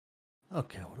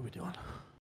Okay, what are we doing?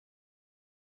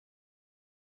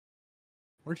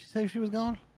 Where'd she say she was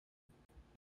going?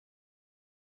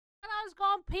 I was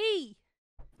going to pee.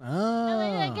 Oh. And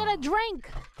I didn't get a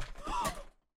drink.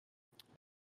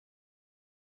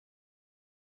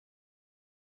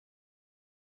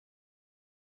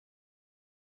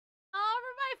 All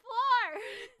over my floor.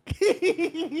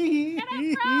 And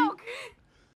it broke.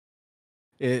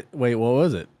 Wait, what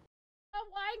was it? A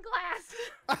wine glass.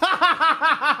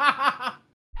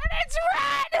 And it's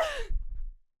red.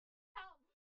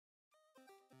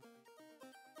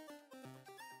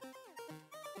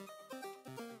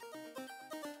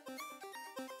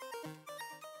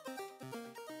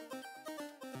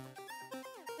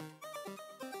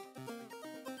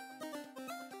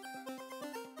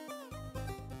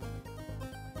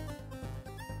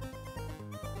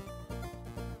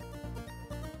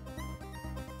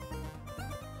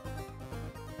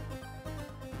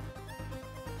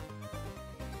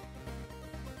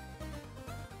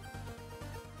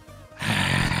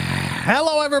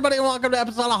 Hello, everybody, and welcome to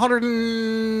episode 100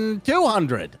 and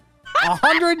 200.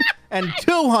 100 and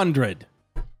 200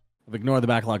 of Ignore the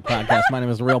Backlog podcast. My name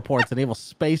is Real Ports, and Evil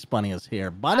Space Bunny is here.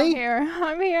 Bunny?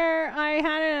 I'm here. I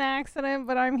had an accident,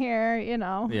 but I'm here, you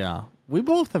know. Yeah, we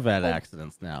both have had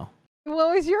accidents now.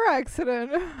 What was your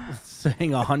accident?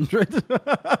 Saying 100?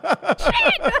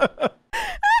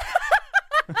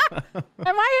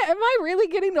 Am I really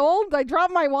getting old? I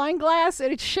dropped my wine glass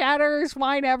and it shatters,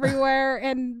 wine everywhere,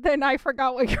 and then I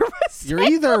forgot what you were saying. You're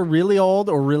either really old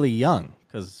or really young,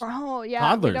 because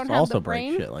toddlers don't have also the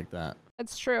break brain. shit like that.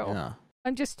 That's true. Yeah.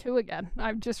 I'm just 2 again.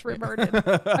 I've just reverted. I've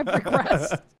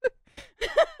regressed.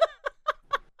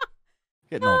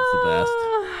 Getting old's the best.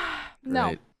 No.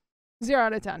 Great. 0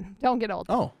 out of 10. Don't get old.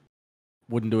 Oh,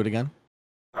 wouldn't do it again?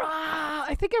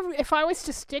 I think if I was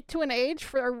to stick to an age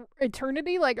for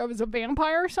eternity, like I was a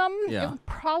vampire or something, it would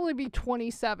probably be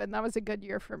 27. That was a good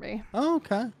year for me. Oh,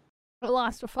 okay. I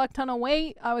lost a fuck ton of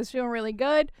weight. I was doing really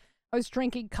good. I was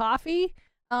drinking coffee,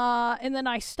 and then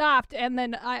I stopped, and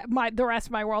then the rest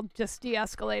of my world just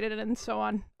de-escalated and so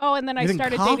on. Oh, and then I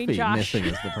started dating Josh. Missing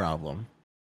is the problem.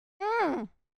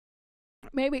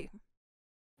 Maybe.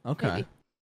 Okay. Maybe.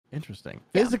 Interesting.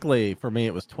 Yeah. Physically, for me,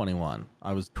 it was 21.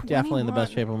 I was definitely in the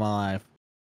best shape of my life.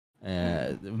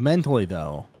 Mentally,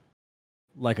 though,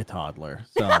 like a toddler.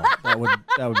 So that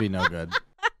would be no good.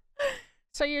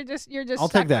 So you're just. I'll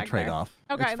take that trade-off.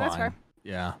 Okay, that's fair.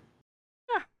 Yeah.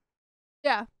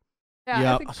 Yeah.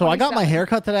 So I got my hair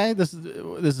cut today. This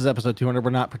is episode 200.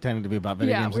 We're not pretending to be about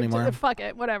video games anymore. Fuck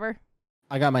it, whatever.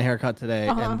 I got my hair cut today,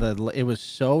 and it was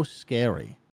so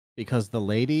scary because the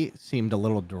lady seemed a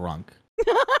little drunk.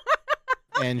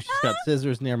 And she's got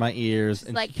scissors near my ears,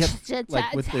 and she kept,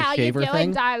 like, with the shaver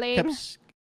thing, kept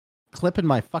clipping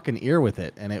my fucking ear with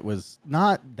it, and it was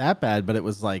not that bad, but it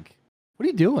was like, what are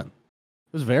you doing?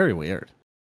 It was very weird.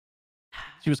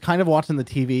 She was kind of watching the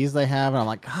TVs they have, and I'm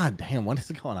like, God damn, what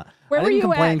is going on? Where were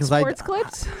you at? Sports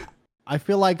Clips? I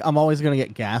feel like I'm always going to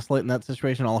get gaslit in that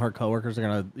situation. All her coworkers are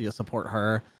going to support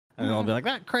her, and they'll be like,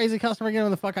 that crazy customer, get him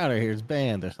the fuck out of here. He's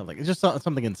banned or something. It's just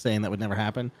something insane that would never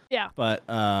happen. Yeah. But,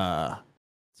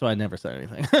 so I never said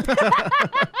anything.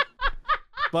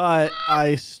 But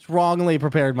I strongly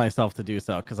prepared myself to do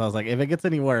so, because I was like, if it gets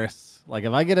any worse, like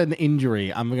if I get an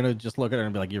injury, I'm going to just look at her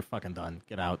and be like, you're fucking done.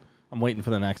 Get out. I'm waiting for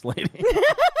the next lady.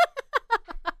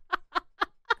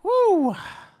 Woo.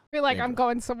 You're like, I'm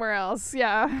going somewhere else.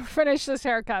 Yeah. Finish this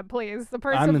haircut, please. The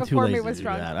person before me was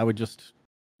drunk. I would just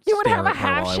You would have a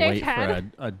half-shaved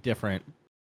head? For a different...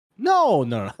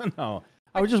 No.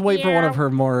 I would just wait for one of her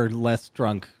more or less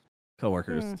drunk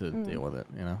coworkers to deal with it,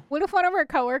 you know? What if one of her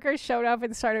coworkers showed up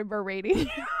and started berating you?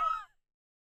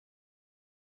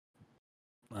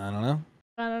 I don't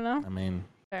know. I mean,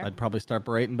 fair. I'd probably start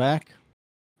berating back.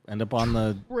 End up on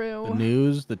the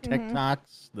news, the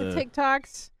TikToks. The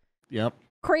TikToks. Yep.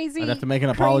 Crazy. I'd have to make an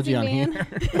apology on here.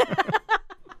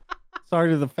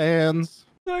 Sorry to the fans.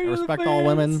 I respect all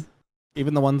women,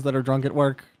 even the ones that are drunk at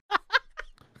work.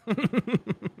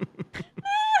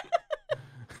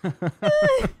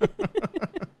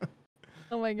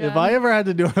 Oh my God. If I ever had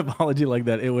to do an apology like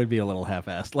that, it would be a little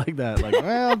half-assed like that. Like,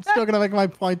 well, I'm still gonna make my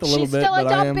point a little bit, but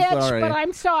I am sorry. But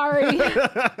I'm sorry.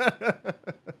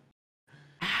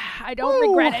 I don't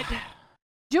regret it.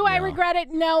 Do I regret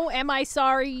it? No. Am I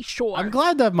sorry? Sure. I'm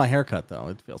glad to have my haircut, though.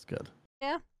 It feels good.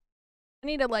 Yeah. I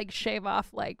need to shave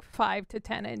off 5 to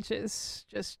 10 inches.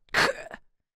 Just.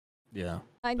 Yeah.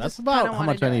 That's about how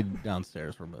much I need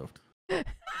downstairs removed.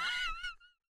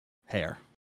 Hair.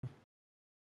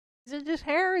 Is it just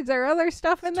hair? Is there other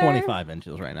stuff in there? 25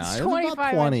 inches right now. 25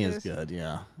 about 20 inches. is good,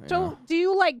 yeah. So do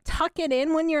you tuck it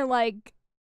in when you're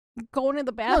going to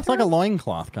the bathroom. No, it's like a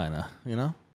loincloth kind of,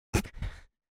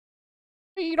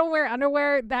 You don't wear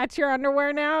underwear. That's your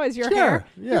underwear now. Is your sure, hair?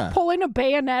 Yeah. You're pulling a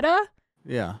bayonetta.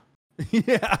 Yeah.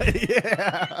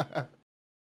 Yeah.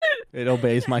 It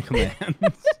obeys my commands.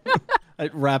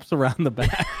 It wraps around the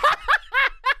back.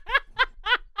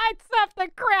 It's off the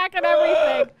crack and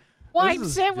everything.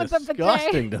 Wipes it with the bidet.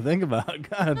 Disgusting to think about.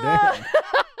 God damn.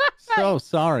 So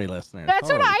sorry, listeners. That's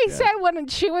what I said when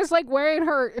she was like wearing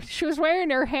her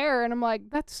hair, and I'm like,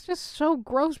 that's just so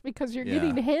gross because you're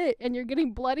getting hit and you're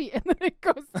getting bloody, and then it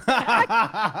goes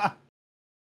back.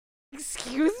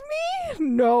 Excuse me?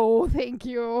 No, thank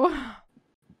you.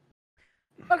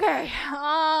 Okay.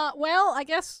 Well, I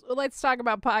guess let's talk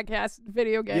about podcasts,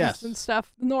 video games, and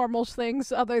stuff. Normal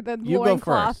things other than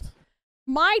loincloth. Go first.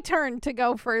 My turn to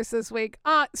go first this week.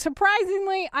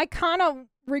 Surprisingly, I kind of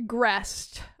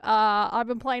regressed. I've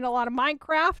been playing a lot of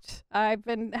Minecraft. I've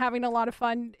been having a lot of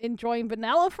fun enjoying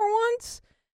vanilla for once.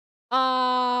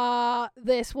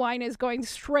 This wine is going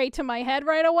straight to my head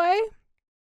right away.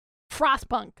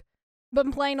 Frostpunk.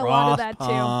 Been playing a lot of that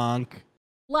too.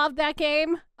 Love that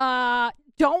game.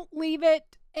 Don't leave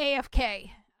it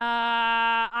AFK.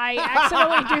 I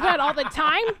accidentally do that all the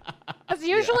time. Because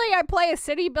usually I play a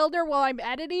city builder while I'm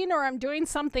editing or I'm doing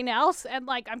something else. And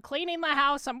like I'm cleaning the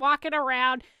house, I'm walking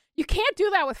around. You can't do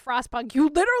that with Frostpunk. You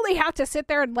literally have to sit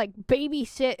there and like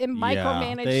babysit and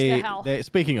micromanage the hell.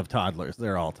 Speaking of toddlers,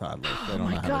 they're all toddlers. They don't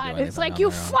know how to do anything. It's like,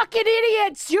 you fucking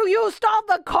idiots. You used all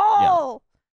the coal.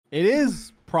 Yeah. It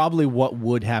is probably what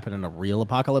would happen in a real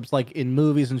apocalypse. Like in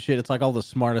movies and shit, it's like all the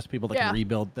smartest people that can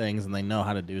rebuild things and they know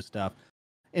how to do stuff.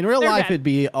 In real life, it'd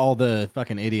be all the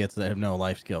fucking idiots that have no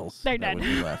life skills that would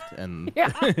be left. And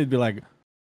it'd be like,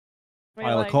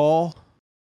 pile of coal.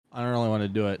 I don't really want to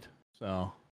do it.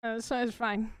 So it's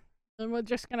fine. And we're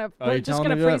just going to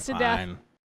freeze to death.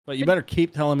 But you better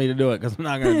keep telling me to do it because I'm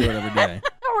not going to do it every day.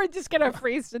 We're just going to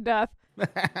freeze to death.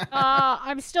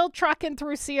 I'm still trucking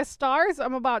through Sea of Stars.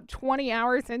 I'm about 20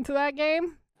 hours into that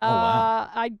game. Wow.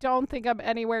 I don't think I'm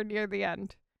anywhere near the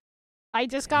end. I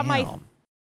just got my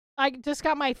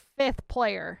 5th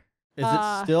player. Is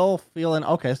it still feeling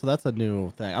okay? So that's a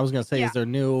new thing. I was gonna say, is there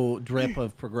new drip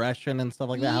of progression and stuff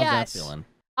like that? Yes. How's that feeling?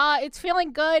 It's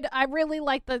feeling good. I really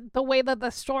like the way that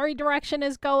the story direction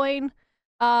is going,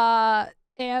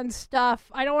 and stuff.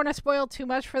 I don't want to spoil too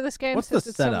much for this game since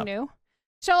it's so new.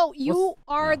 So you're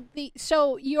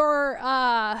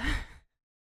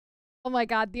oh my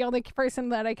god, the only person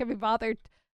that I can be bothered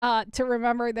to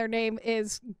remember their name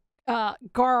is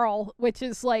Garl, which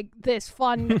is like this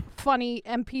funny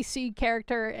NPC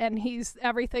character, and he's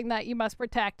everything that you must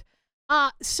protect.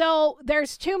 So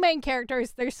there's 2 main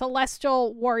characters. There's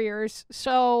celestial warriors.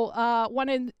 So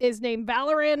one is named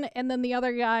Valoran, and then the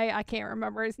other guy, I can't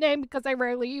remember his name because I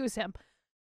rarely use him.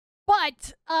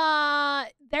 But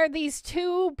there are these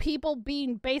 2 people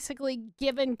being basically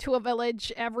given to a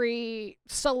village every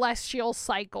celestial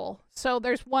cycle. So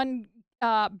there's one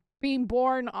being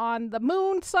born on the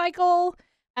moon cycle,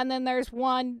 and then there's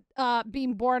one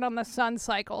being born on the sun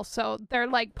cycle. So they're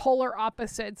like polar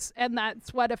opposites, and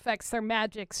that's what affects their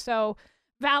magic. So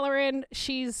Valoran,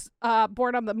 she's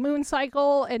born on the moon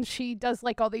cycle, and she does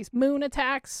like all these moon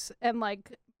attacks and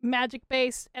like magic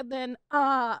based. And then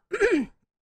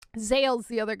Zale's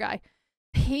the other guy.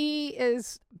 He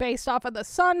is based off of the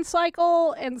sun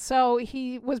cycle, and so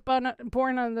he was born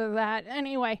under that.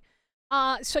 Anyway,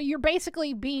 so you're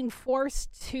basically being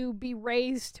forced to be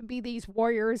raised to be these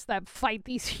warriors that fight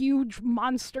these huge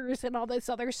monsters and all this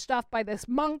other stuff by this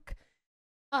monk.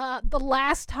 The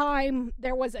last time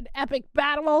there was an epic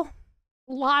battle,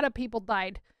 a lot of people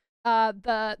died.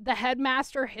 The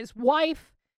headmaster, his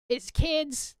wife, his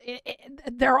kids,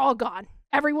 they're all gone.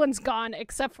 Everyone's gone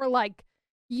except for like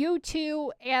you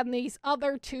 2 and these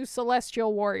other 2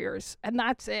 celestial warriors, and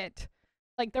that's it.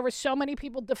 Like there were so many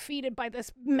people defeated by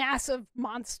this massive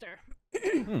monster.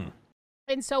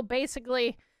 And so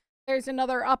basically there's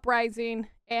another uprising,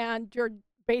 and you're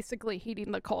basically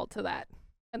heeding the call to that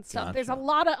and stuff. Gotcha. There's a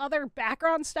lot of other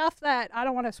background stuff that I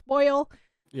don't want to spoil.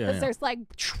 Because there's like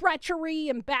treachery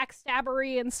and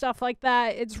backstabbery and stuff like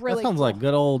that. It's really sounds like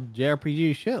good old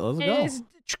JRPG shit. Let's go. It is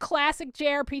classic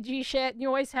JRPG shit. You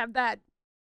always have that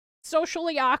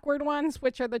socially awkward ones,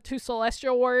 which are the 2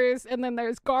 celestial warriors, and then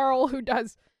there's Garl, who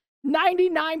does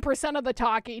 99% of the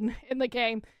talking in the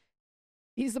game.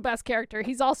 He's the best character.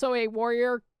 He's also a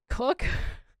warrior cook.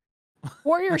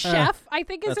 Warrior chef, I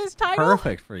think is his title.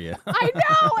 Perfect for you. I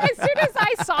know. As soon as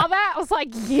I saw that, I was like,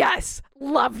 yes,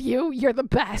 love you. You're the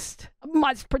best.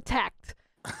 Must protect.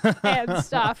 and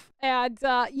stuff. And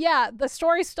yeah, the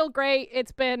story's still great.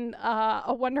 It's been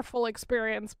a wonderful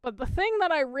experience. But the thing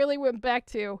that I really went back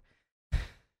to,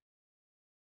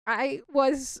 I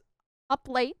was up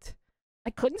late. I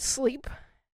couldn't sleep.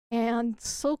 And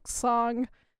Silk Song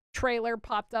trailer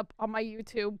popped up on my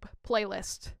YouTube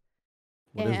playlist.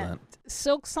 What is that?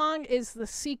 Silk Song is the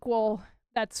sequel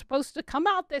that's supposed to come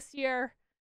out this year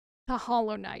to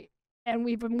Hollow Knight. And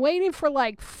we've been waiting for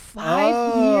like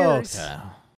 5 years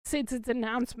since its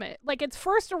announcement. Like, its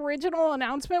first original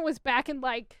announcement was back in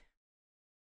like,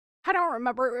 I don't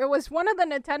remember. It was one of the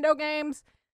Nintendo games,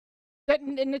 that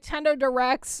Nintendo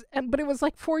Directs, but it was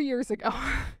like 4 years ago.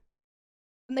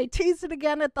 And they teased it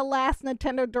again at the last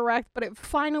Nintendo Direct, but it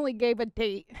finally gave a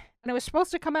date. And it was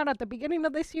supposed to come out at the beginning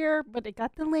of this year, but it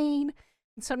got delayed.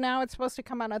 And so now it's supposed to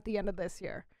come out at the end of this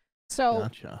year. So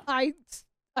gotcha. I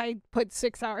put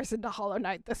 6 hours into Hollow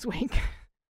Knight this week.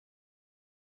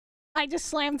 I just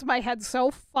slammed my head so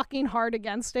fucking hard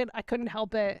against it. I couldn't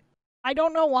help it. I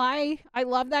don't know why. I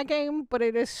love that game, but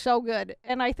it is so good.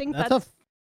 And I think that's...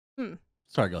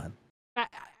 Sorry, go ahead.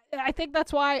 I think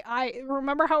that's why I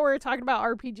remember how we were talking about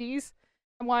RPGs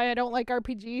and why I don't like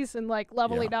RPGs and like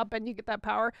leveling up and you get that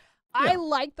power. Yeah. I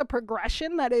like the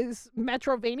progression that is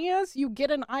Metrovanias. You get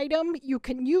an item, you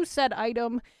can use said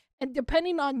item, and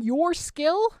depending on your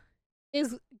skill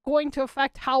is going to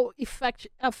affect how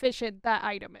efficient that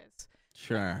item is.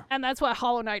 Sure. And that's what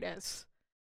Hollow Knight is.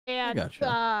 And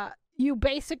gotcha. You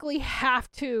basically have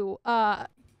to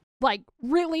like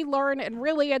really learn and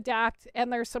really adapt,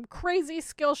 and there's some crazy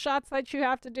skill shots that you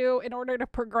have to do in order to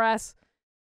progress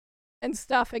and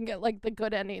stuff and get like the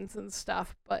good endings and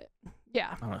stuff. But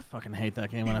yeah. Oh, I fucking hate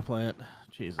that game when I play it.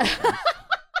 Jesus.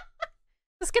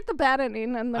 Just get the bad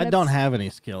ending, and then I don't have any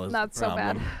skill. Not so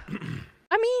bad.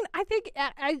 I mean, I think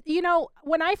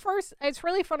when I first, it's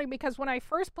really funny because when I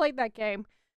first played that game,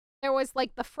 there was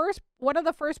like one of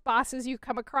the first bosses you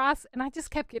come across, and I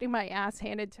just kept getting my ass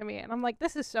handed to me, and I'm like,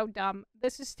 this is so dumb.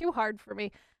 This is too hard for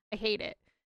me. I hate it.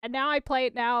 And now I play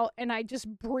it now, and I just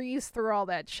breeze through all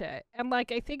that shit. And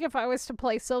like, I think if I was to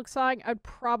play Silk Song, I'd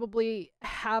probably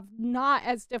have not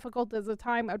as difficult as the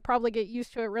time. I'd probably get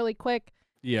used to it really quick.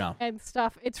 Yeah. And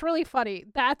stuff. It's really funny.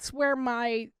 That's where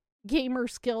my gamer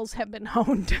skills have been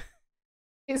honed.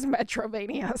 Is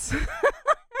Metrovanias.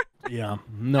 Yeah.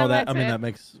 No, that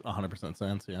makes 100%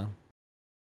 sense, yeah.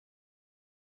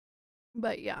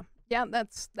 But yeah. Yeah,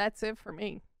 that's it for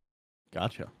me.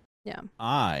 Gotcha. Yeah.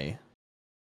 I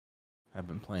have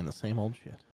been playing the same old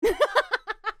shit.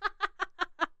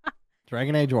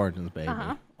 Dragon Age Origins, baby.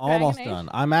 Almost done.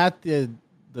 I'm at the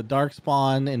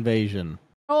Darkspawn invasion.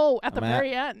 Oh, at the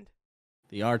very end.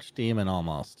 The Archdemon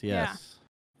almost, yes.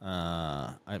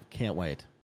 Yeah. I can't wait.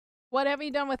 What have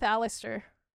you done with Alistair?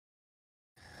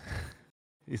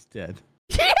 He's dead.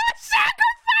 You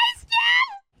sacrificed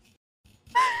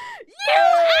him! You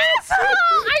asshole!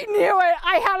 I knew it.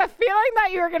 I had a feeling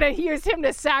that you were going to use him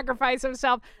to sacrifice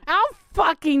himself. How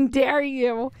fucking dare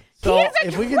you? So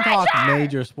if we can talk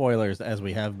major spoilers, as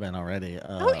we have been already,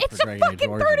 it's a fucking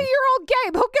 30-year-old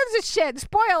game. Who gives a shit?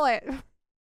 Spoil it.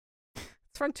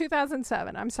 It's from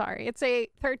 2007. I'm sorry. It's a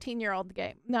 13-year-old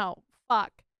game. No,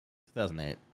 fuck.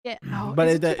 2008. Yeah, no, but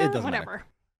it doesn't whatever. Matter.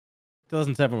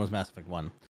 2007 was Mass Effect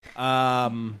 1.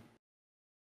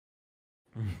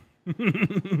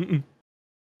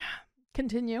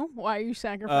 Continue. Why are you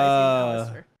sacrificing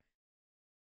Alistair?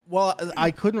 Well,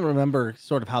 I couldn't remember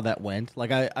sort of how that went.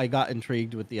 Like, I got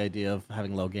intrigued with the idea of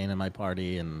having Logain in my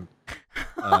party, and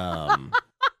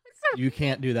you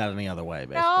can't do that any other way,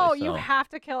 basically. No, you have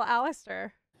to kill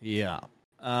Alistair. Yeah.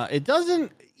 It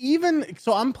doesn't even...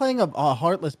 So I'm playing a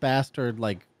Heartless Bastard,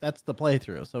 like, that's the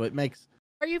playthrough, so it makes...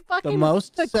 Are you fucking the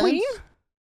most the sense. Queen?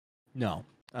 No.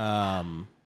 No.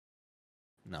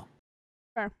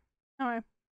 Fair. All right.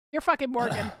 You're fucking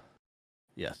Morgan.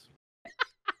 Yes.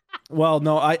 Well,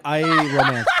 no, I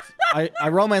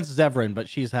romanced Zevran, but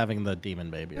she's having the demon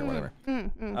baby or whatever.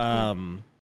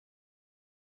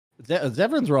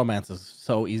 Zevran's romance is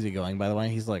so easygoing, by the way.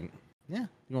 He's like, yeah,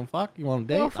 you want to fuck? You want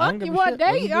to date? Well, fuck, you want to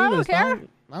date? I don't care.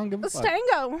 I don't give a fuck. Let's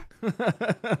tango.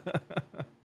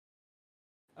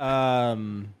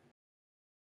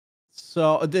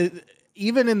 So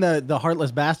even in the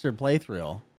Heartless Bastard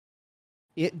playthrough,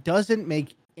 it doesn't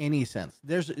make any sense.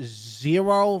 There's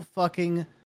zero fucking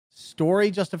story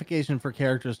justification for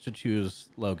characters to choose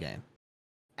Logain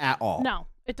at all. No,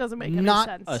 it doesn't make any sense.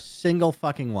 Not a single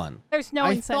fucking one. There's no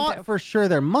incentive. I thought for sure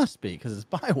there must be because it's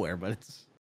BioWare, but it's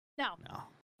no.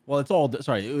 Well, it's old.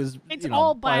 Sorry, it's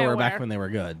all BioWare back when they were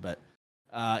good, but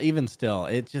even still,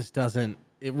 it just doesn't.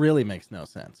 It really makes no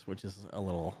sense, which is a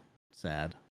little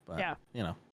sad. But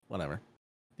whatever.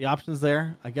 the options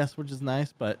there, I guess, which is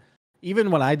nice. But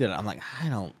even when I did it, I'm like,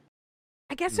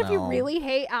 I guess if you really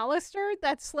hate Alistair,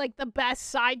 that's like the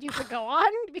best side you could go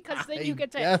on because then you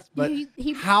get to. Yes, but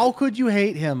how could you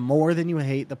hate him more than you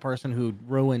hate the person who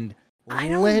ruined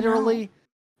literally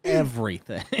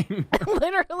everything?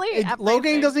 Literally everything.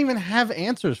 Logan doesn't even have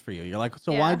answers for you. You're like,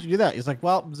 so why'd you do that? He's like,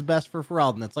 well, it was best for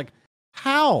Ferelden. It's like,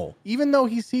 how? Even though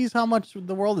he sees how much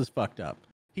the world is fucked up,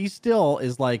 he still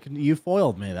is like, you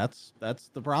foiled me. That's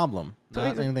the problem. So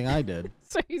not anything I did.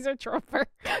 So he's a trooper.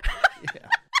 Yeah.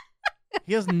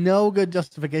 He has no good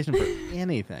justification for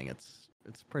anything. It's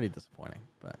pretty disappointing,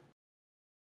 but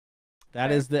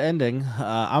that is the ending.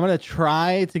 I'm gonna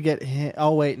try to get him.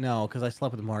 Oh wait, no, because I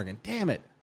slept with Morgan. Damn it!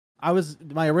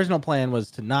 My original plan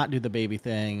was to not do the baby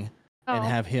thing and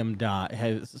have him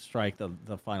strike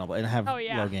the final, and have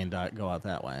Logan go out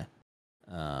that way.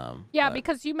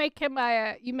 Because you make him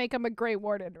a Grey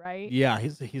Warden, right? Yeah,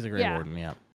 he's a Grey Warden.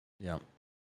 Yeah.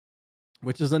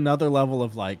 Which is another level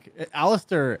of like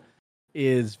Alistair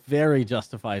is very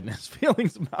justified in his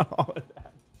feelings about all of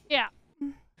that. Yeah.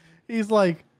 He's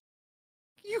like,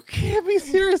 you can't be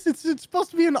serious. It's supposed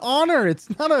to be an honor. It's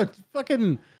not a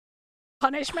fucking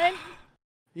punishment.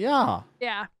 Yeah.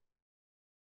 Yeah.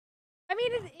 I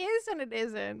mean, it is and it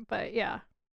isn't, but yeah.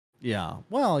 Yeah.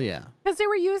 Well, yeah. Because they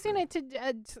were using it to.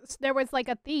 There was like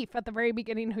a thief at the very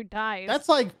beginning who dies. That's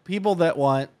like people that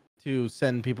want to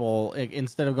send people,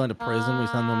 instead of going to prison, we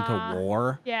send them to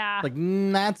war. Yeah. Like,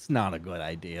 that's not a good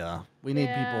idea. We need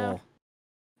people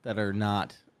that are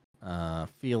not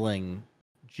feeling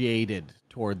jaded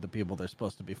toward the people they're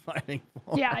supposed to be fighting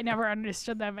for. Yeah, I never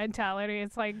understood that mentality.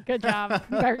 It's like, good job.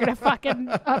 They're going to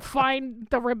fucking find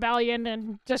the rebellion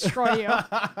and destroy you.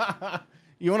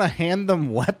 You want to hand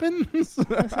them weapons?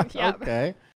 Yeah.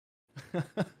 Okay.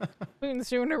 Boon's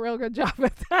doing a real good job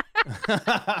with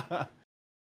that.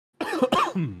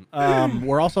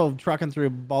 We're also trucking through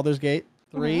Baldur's Gate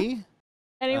 3.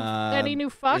 Any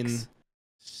new fucks?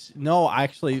 No,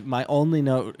 actually, my only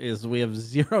note is we have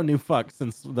 0 new fucks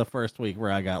since the first week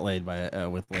where I got laid by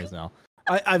with Lae'zel.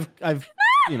 I've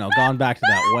gone back to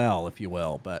that well, if you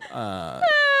will, but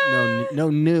no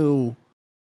new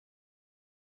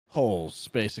holes,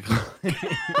 basically.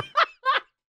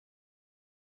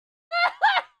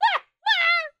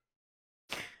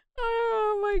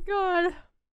 Oh my god.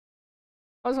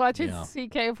 I was watching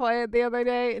CK play it the other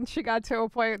day, and she got to a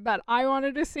point that I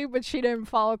wanted to see, but she didn't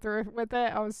follow through with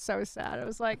it. I was so sad. I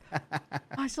was like,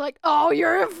 oh,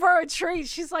 you're in for a treat.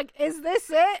 She's like, is this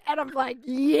it? And I'm like,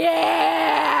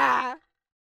 yeah.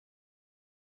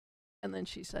 And then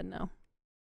she said no.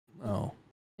 Oh.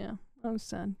 Yeah, I was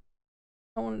sad.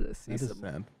 I wanted to see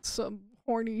some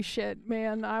horny shit,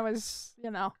 man. I was,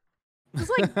 it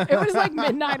was like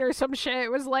midnight or some shit.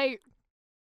 It was late.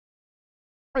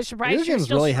 Video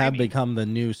games really have become the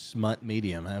new smut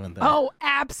medium, haven't they? Oh,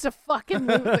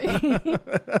 abso-fucking-lutely.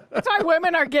 That's why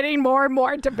women are getting more and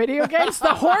more into video games. The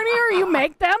hornier you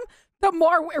make them, the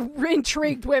more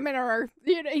intrigued women are.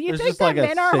 You There's think just like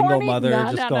men a are single horny? mother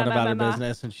going about her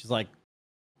business, and she's like,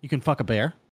 "You can fuck a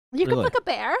bear? You can fuck a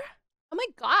bear? Oh my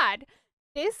god!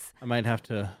 I might have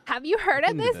to. Have you heard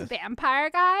of this vampire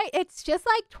guy? It's just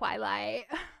like Twilight."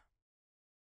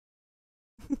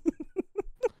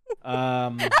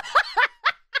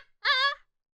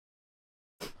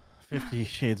 50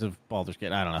 Shades of Baldur's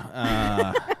Gate. I don't know.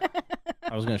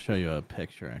 I was going to show you a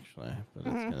picture, actually, but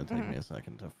it's going to take me a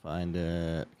second to find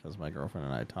it because my girlfriend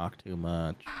and I talk too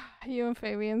much. You and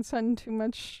Fabian send too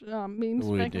much memes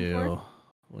back and forth?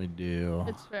 We do.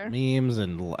 It's fair. Memes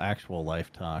and actual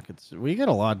life talk. We get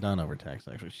a lot done over text,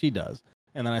 actually. She does.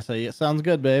 And then I say, yeah, sounds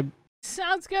good, babe.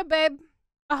 Sounds good, babe.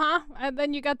 Uh-huh. And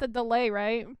then you got the delay,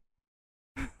 right?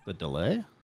 The delay?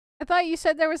 I thought you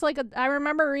said there was like I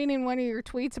remember reading one of your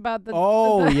tweets about the...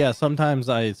 yeah, sometimes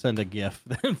I send a GIF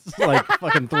that's like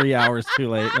fucking 3 hours too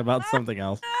late about something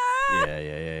else.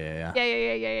 Yeah.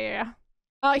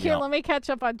 Here, let me catch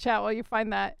up on chat while you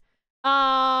find that.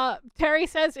 Terry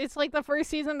says it's like the first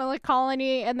season of the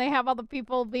colony and they have all the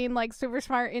people being like super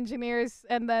smart engineers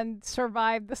and then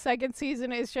survive. The second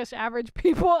season is just average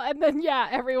people and then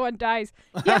everyone dies.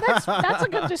 Yeah, that's a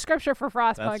good description for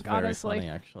Frostpunk, honestly. Funny,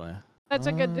 actually. That's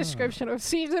a good description of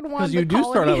season 1. Because you do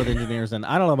start out with engineers, and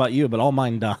I don't know about you, but all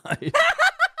mine died. What were you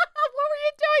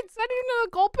doing? Sending to the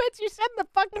gold pits? You said the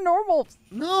fucking normals.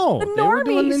 No, they were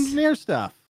doing engineer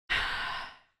stuff.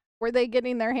 Were they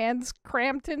getting their hands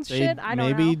cramped and shit? I don't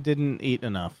know. Maybe didn't eat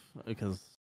enough because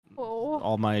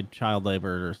all my child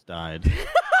laborers died.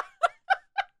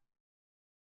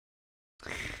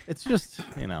 It's just,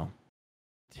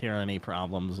 tyranny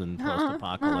problems and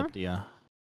post-apocalyptia.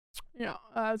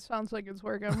 Sounds like it's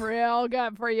working real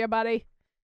good for you, buddy.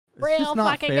 It's just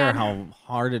not fair how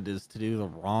hard it is to do the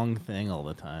wrong thing all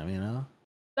the time, you know?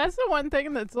 That's the one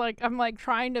thing that's like, I'm like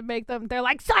trying to make them, they're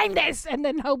like, sign this! And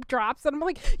then Hope drops, and I'm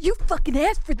like, you fucking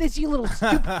asked for this, you little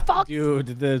stupid fuck!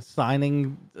 Dude, the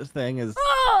signing thing is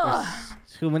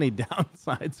too many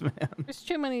downsides, man. There's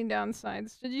too many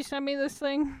downsides. Did you send me this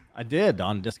thing? I did,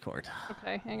 on Discord.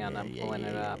 Okay, hang on, I'm pulling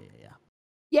it up.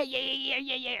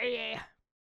 Yeah.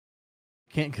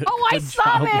 Can't go. Oh, I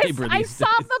saw this! I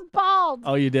saw the bald!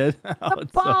 Oh, you did? The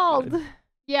bald! So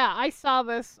yeah, I saw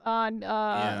this on,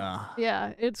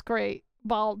 yeah, it's great.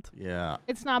 Bald. Yeah.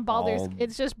 It's not balders,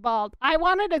 it's just bald. I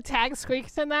wanted to tag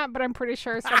Squeaks in that, but I'm pretty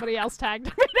sure somebody else tagged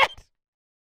him in it.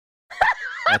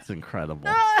 That's incredible.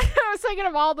 I was thinking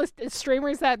of all the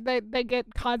streamers that they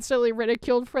get constantly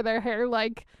ridiculed for their hair,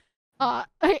 like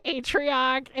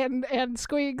Atrioc and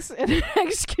Squeaks and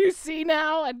XQC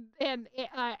now and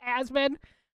Asmon.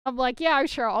 I'm like, yeah, I'm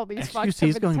sure all these fucks have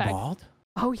XQC's been going tagged. bald?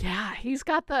 Oh yeah, he's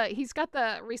got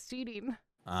the receding.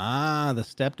 Ah, the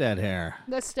stepdad hair.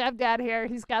 The stepdad hair.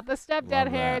 He's got the stepdad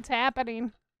hair. It's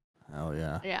happening. Hell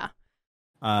yeah.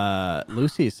 Yeah.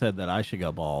 Lucy said that I should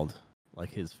go bald, like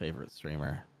his favorite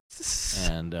streamer.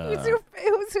 And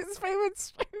who's his favorite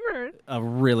streamer? A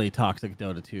really toxic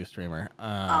Dota 2 streamer.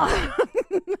 No.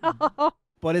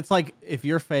 But it's like, if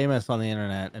you're famous on the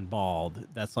internet and bald,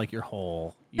 that's like your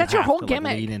whole... That's your whole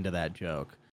gimmick. Like, lean into that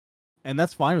joke. And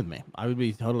that's fine with me. I would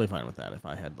be totally fine with that if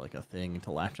I had like a thing to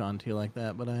latch onto like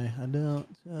that, but I don't.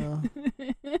 So.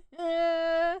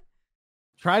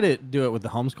 Try to do it with the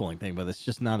homeschooling thing, but it's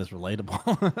just not as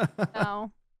relatable.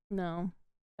 No,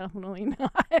 definitely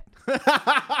not.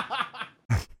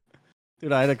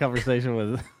 Dude, I had a conversation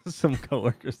with some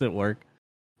coworkers at work,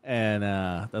 and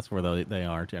that's where they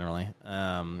are generally.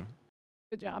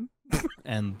 Good job.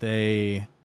 And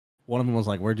one of them was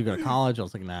like, "Where'd you go to college?" I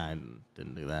was like, "Nah, I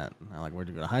didn't do that." And they're like, "Where'd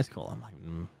you go to high school?" I'm like,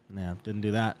 "Nah, didn't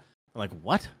do that." They're like,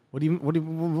 "What? What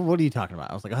are you talking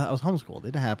about?" I was like, "I was homeschooled.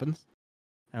 It happens."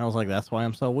 And I was like, "That's why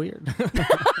I'm so weird."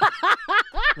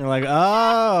 They're like,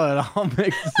 "Oh, it all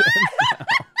makes sense now."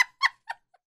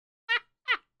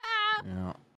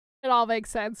 Yeah. It all makes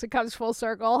sense. It comes full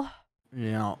circle.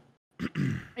 Yeah.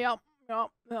 Yep.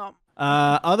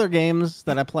 Other games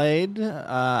that I played,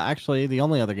 actually, the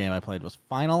only other game I played was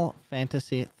Final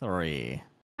Fantasy III.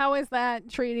 How is that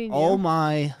treating you? Oh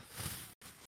my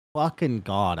fucking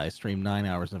god, I streamed 9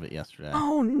 hours of it yesterday.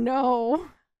 Oh no.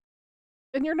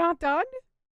 And you're not done?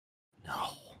 No.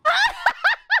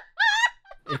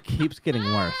 It keeps getting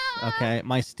worse, okay?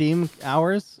 My Steam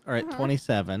hours are at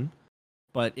 27,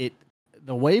 but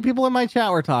the way people in my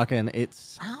chat were talking, it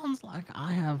sounds like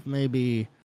I have maybe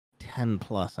 10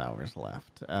 plus hours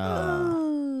left.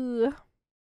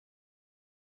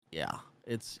 Yeah,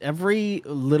 it's every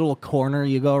little corner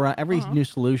you go around, every new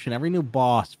solution, every new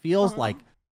boss feels like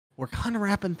we're kind of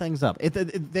wrapping things up.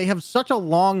 They have such a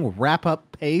long wrap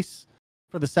up pace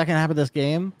for the second half of this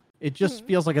game. It just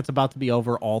feels like it's about to be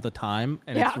over all the time,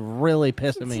 and it's really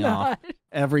pissing me off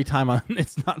every time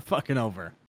it's not fucking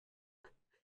over.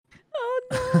 Oh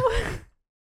no.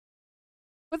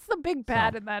 What's the big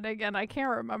bad in that again? I can't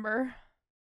remember.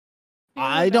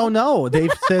 I don't know.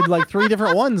 They've said like 3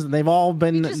 different ones, and they've all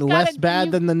been less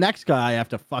bad than the next guy I have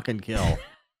to fucking kill.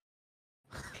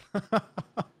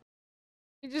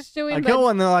 You're just doing. I kill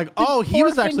one, and they're like, "Oh, he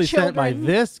was actually sent by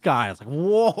this guy." It's like,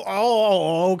 whoa,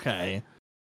 oh, okay.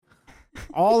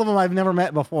 All of them I've never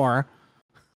met before.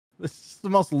 This is the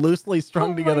most loosely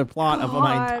strung together plot of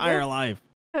my entire life.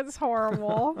 That's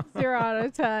horrible. 0 out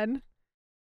of 10.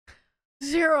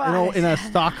 0 out of 10. In a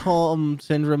Stockholm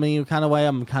syndrome kind of way,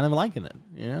 I'm kind of liking it.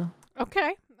 You know.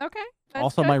 Okay. That's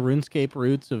also, good. my RuneScape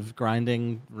roots of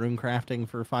grinding rune crafting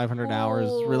for 500 hours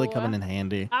is really coming in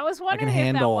handy. I was wondering I can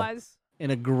handle if that was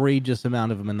an egregious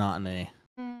amount of monotony.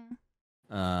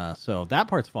 So that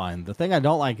part's fine. The thing I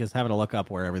don't like is having to look up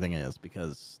where everything is,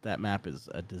 because that map is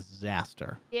a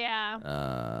disaster.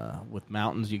 Yeah. With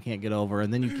mountains you can't get over,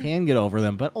 and then you can get over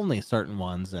them, but only certain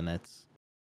ones, and it's...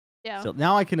 Yeah. So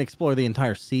now I can explore the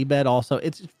entire seabed also.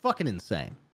 It's fucking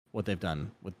insane what they've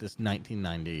done with this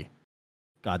 1990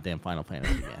 goddamn Final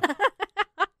Fantasy game.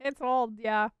 It's old,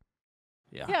 yeah.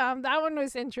 Yeah, that one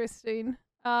was interesting.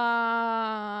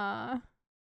 Yeah.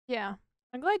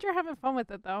 I'm glad you're having fun with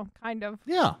it, though. Kind of.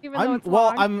 Yeah. Even though it's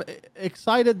long. I'm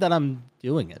excited that I'm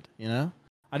doing it. You know,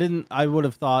 I would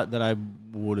have thought that I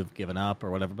would have given up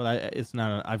or whatever, but it's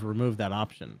not. I've removed that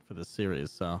option for this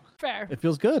series, so fair. It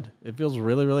feels good. It feels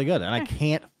really, really good, and I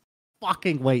can't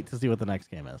fucking wait to see what the next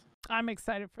game is. I'm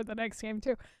excited for the next game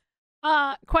too.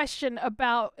 Question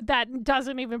about that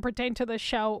doesn't even pertain to the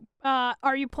show.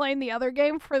 Are you playing the other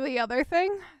game for the other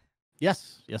thing?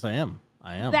 Yes, I am.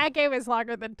 That game is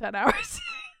longer than 10 hours.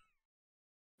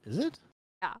 Is it?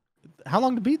 Yeah. How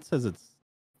long to beat says it's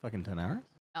fucking 10 hours?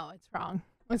 Oh, it's wrong.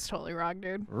 It's totally wrong,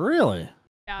 dude. Really?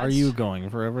 Yeah, Are you going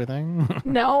for everything?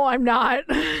 No, I'm not.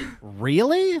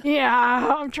 Really?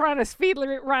 Yeah, I'm trying to speed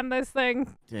run this thing.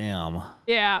 Damn.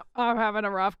 Yeah, I'm having a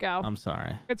rough go. I'm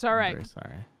sorry. It's all right. I'm very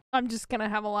sorry. I'm just going to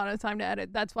have a lot of time to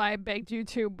edit. That's why I begged you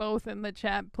two both in the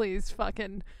chat, please, for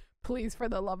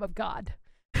the love of God.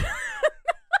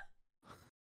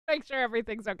 Make sure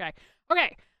everything's okay.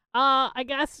 Okay. I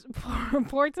guess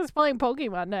Ports is playing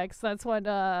Pokemon next. That's what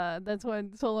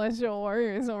Celestial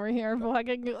Warrior is over here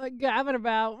fucking gabbing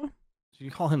about. Should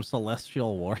you call him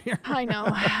Celestial Warrior? I know.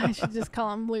 I should just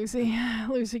call him Lucy.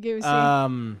 Lucy Goosey.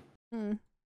 What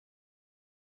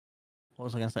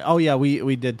was I gonna say? Oh yeah,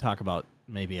 we did talk about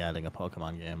maybe adding a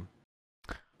Pokemon game.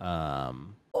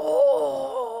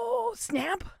 Oh,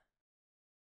 Snap.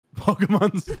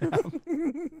 Pokemon Snap.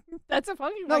 That's a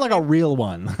Pokemon. Not like a real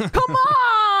one. Come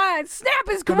on, Snap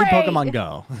is great. Pokemon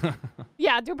Go.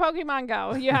 Yeah, do Pokemon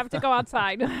Go. You have to go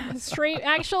outside. Stream.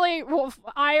 Actually,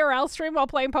 IRL stream while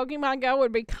playing Pokemon Go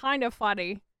would be kind of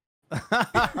funny.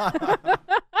 That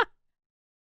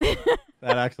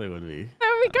actually would be.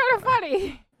 That would be kind of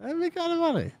funny. That'd be kind of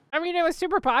funny. I mean, it was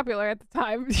super popular at the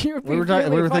time. We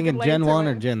were thinking Gen 1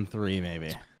 or Gen 3,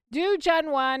 maybe. Do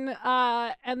Gen 1,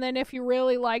 and then if you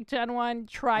really like Gen 1,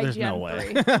 try There's Gen no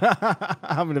way. 3.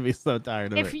 I'm going to be so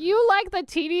tired of it. If you like the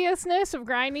tediousness of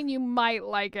grinding, you might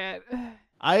like it.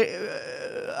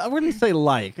 I wouldn't say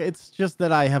like. It's just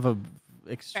that I have a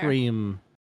extreme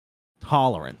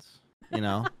tolerance, you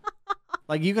know?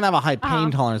 Like, you can have a high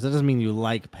pain tolerance. That doesn't mean you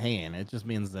like pain. It just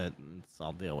means that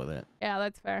I'll deal with it. Yeah,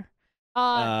 that's fair.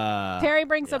 Terry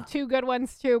brings up two good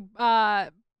ones, too.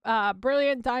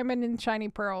 Brilliant Diamond and Shiny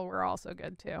Pearl were also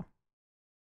good too.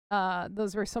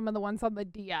 Those were some of the ones on the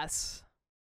DS.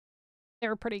 They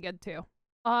were pretty good too.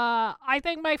 I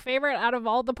think my favorite out of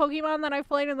all the Pokemon that I've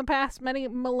played in the past many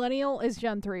millennial is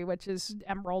Gen 3, which is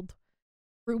Emerald,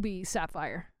 Ruby,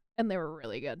 Sapphire, and they were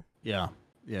really good. Yeah.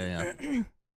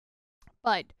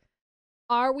 But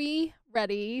are we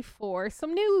ready for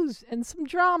some news and some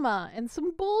drama and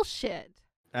some bullshit?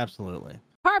 Absolutely.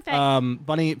 Perfect.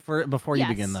 Bunny, before you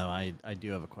begin, though, I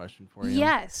do have a question for you.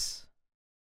 Yes.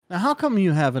 Now, how come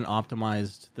you haven't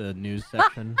optimized the news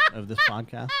section of this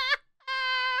podcast?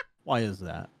 Why is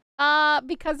that?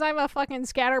 Because I'm a fucking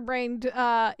scatterbrained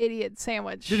idiot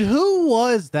sandwich. Who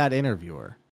was that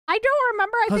interviewer? I don't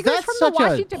remember. I think it was from the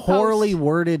Washington Post. That's such a poorly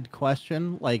worded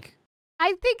question. Like,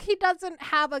 I think he doesn't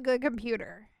have a good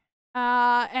computer.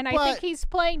 And I think he's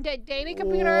playing dating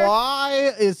computer.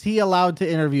 Why is he allowed to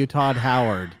interview Todd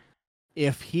Howard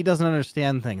if he doesn't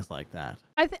understand things like that?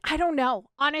 I don't know.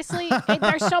 Honestly,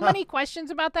 there's so many questions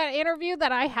about that interview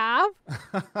that I have,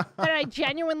 that I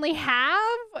genuinely have.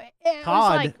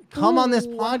 Todd, come on this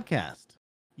podcast.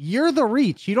 You're the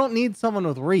reach. You don't need someone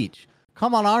with reach.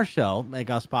 Come on our show, make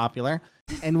us popular,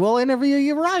 and we'll interview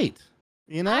you right.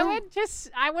 You know?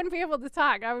 I wouldn't be able to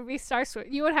talk. I would be starstruck.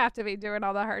 You would have to be doing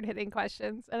all the hard-hitting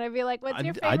questions. And I'd be like, what's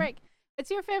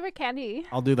your favorite candy?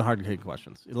 I'll do the hard-hitting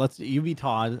questions. You be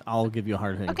Todd. I'll give you a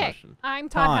hard-hitting question. I'm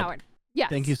Todd Howard. Yes.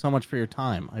 Thank you so much for your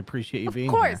time. I appreciate you being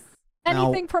here. Of course.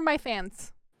 Anything for my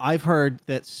fans. I've heard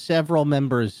that several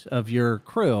members of your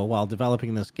crew, while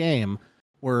developing this game,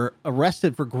 were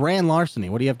arrested for grand larceny.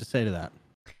 What do you have to say to that?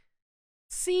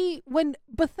 See, when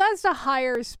Bethesda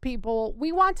hires people,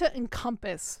 we want to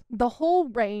encompass the whole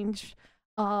range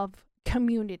of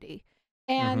community.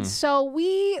 And so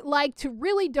we like to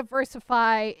really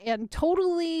diversify and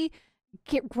totally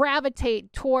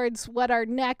gravitate towards what our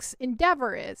next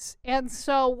endeavor is. And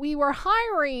so we were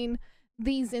hiring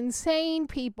these insane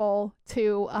people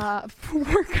to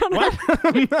work on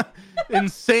what?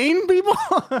 Insane people?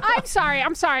 I'm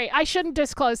sorry. I shouldn't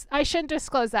disclose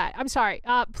that. I'm sorry.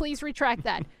 Please retract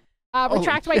that.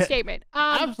 Retract my statement.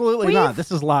 Absolutely not.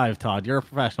 This is live, Todd. You're a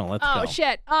professional. Let's go. Oh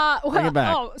shit. Bring it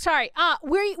back. Oh, sorry.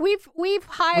 We've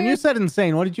hired. When you said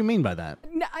insane, what did you mean by that?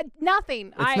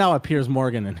 Nothing. It's now a Piers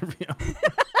Morgan interview.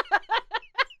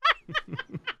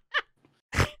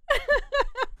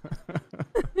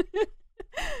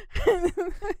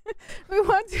 We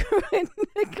want to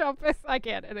encompass. I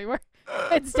can't anymore.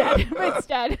 It's dead. It's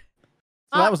dead.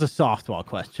 So that was a softball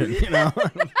question, you know.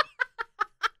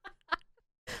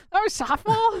 Oh,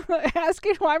 softball?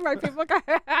 Asking why my people got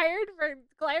hired for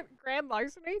grand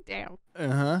larceny? Damn.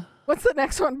 What's the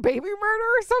next one? Baby murder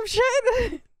or some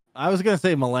shit? I was gonna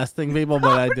say molesting people,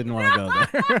 but I didn't want to go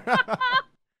there.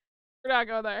 We're not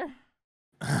going there.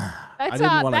 I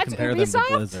didn't want to compare them to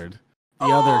Blizzard. The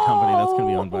other company that's going to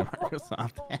be owned by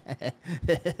Microsoft.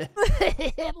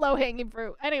 Low-hanging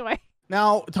fruit. Anyway.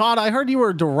 Now, Todd, I heard you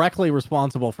were directly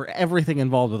responsible for everything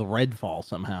involved with Redfall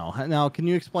somehow. Now, can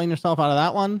you explain yourself out of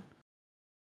that one?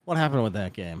 What happened with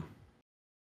that game?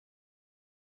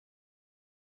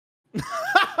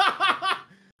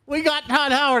 We got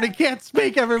Todd Howard. He can't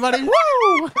speak, everybody.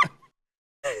 Woo!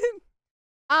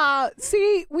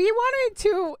 See, we wanted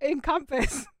to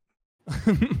encompass.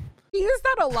 He used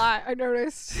that a lot, I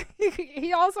noticed.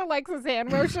 He also likes his hand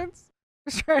motions.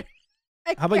 Sure.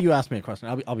 How about you ask me a question?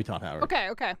 I'll be Todd Howard.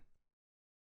 Okay.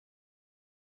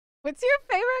 What's your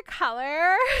favorite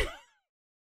color?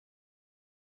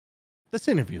 This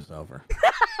interview's over.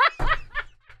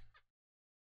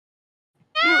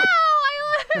 No, I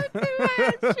love him too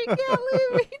much. She can't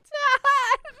leave me,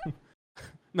 Todd.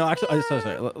 No, actually, I'm so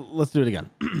sorry. Let's do it again.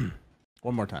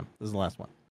 One more time. This is the last one.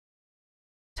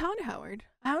 Todd Howard,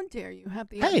 how dare you have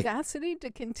the audacity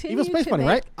to continue Evil Space Bunny,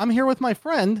 right? I'm here with my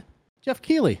friend, Jeff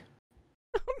Keighley.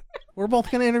 We're both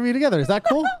going to interview together. Is that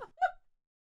cool?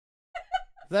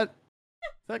 Is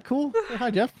that cool? Say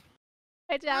hi, Jeff.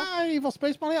 Hey, Jeff. Hi, Evil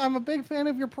Space Bunny. I'm a big fan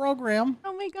of your program.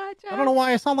 Oh, my God, Jeff. I don't know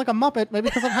why I sound like a Muppet. Maybe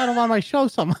because I've had him on my show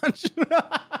so much. This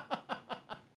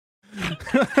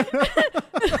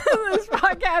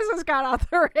podcast has got off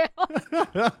the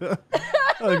rails.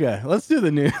 Okay, let's do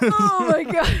the news. Oh my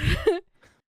god.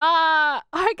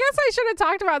 I guess I should have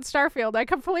talked about Starfield. I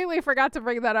completely forgot to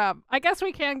bring that up. I guess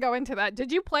we can go into that.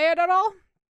 Did you play it at all?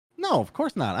 No, of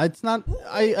course not. It's not.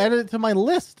 I added it to my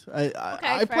list.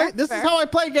 I play. This is how I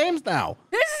play games now.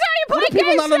 This is how you play games now. What do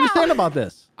people not understand about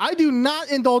this? I do not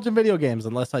indulge in video games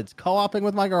unless it's co-oping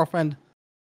with my girlfriend,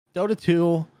 Dota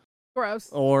 2, gross,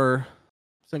 or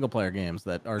single-player games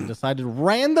that are decided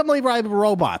randomly by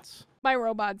robots. By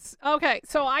robots. Okay,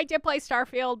 so I did play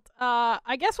Starfield.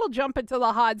 I guess we'll jump into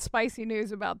the hot, spicy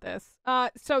news about this.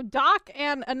 So Doc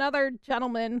and another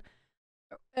gentleman,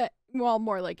 well,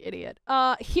 more like idiot,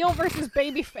 heel versus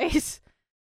babyface,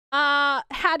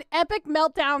 had epic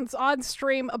meltdowns on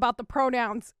stream about the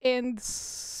pronouns in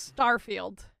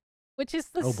Starfield. Which is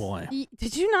the... Oh, boy.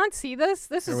 Did you not see this?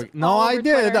 No, I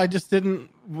did. Twitter. I just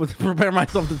didn't prepare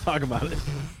myself to talk about it.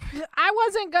 I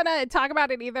wasn't going to talk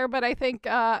about it either, but I think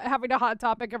having a hot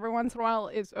topic every once in a while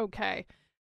is okay.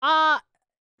 I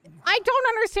don't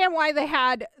understand why they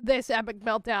had this epic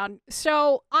meltdown.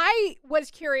 So I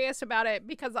was curious about it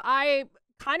because I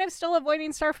kind of still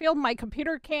avoiding Starfield. My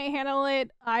computer can't handle it.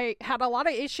 I had a lot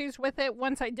of issues with it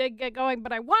once I did get going,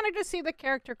 but I wanted to see the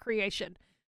character creation.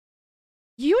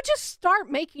 You just start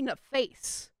making a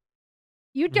face.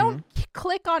 You don't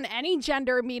click on any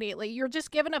gender immediately. You're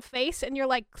just given a face and you're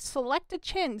like, select a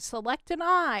chin, select an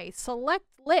eye, select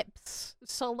lips,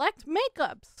 select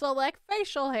makeup, select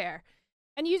facial hair.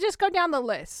 And you just go down the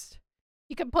list.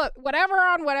 You can put whatever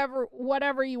on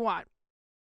whatever you want.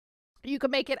 You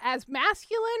can make it as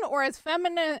masculine or as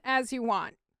feminine as you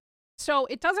want. So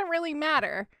it doesn't really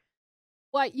matter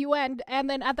what you end. And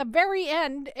then at the very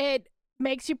end, it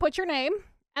makes you put your name,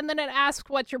 and then it asks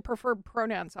what your preferred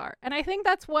pronouns are. And I think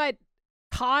that's what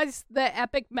caused the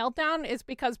epic meltdown, is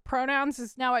because pronouns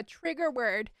is now a trigger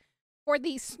word for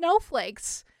these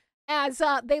snowflakes, as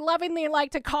they lovingly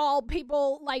like to call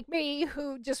people like me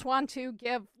who just want to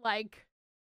give, like,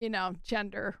 you know,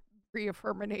 gender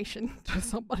reaffirmation to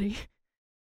somebody.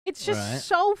 It's just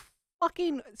so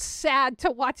fucking sad to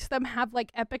watch them have,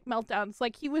 like, epic meltdowns.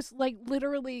 Like, he was, like,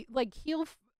 literally, like, heel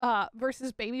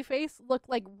versus babyface looked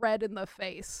like red in the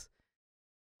face,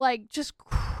 like just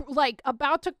like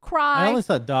about to cry. I only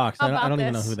saw Docs. I don't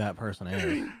even know who that person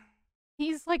is.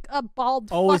 He's like a bald.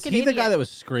 Oh, is he idiot. The guy that was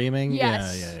screaming?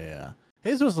 Yes. Yeah.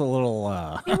 His was a little.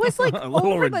 It was like a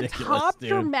little over the top, dude.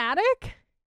 dramatic.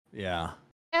 Yeah.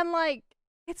 And like,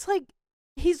 it's like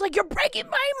he's like, you're breaking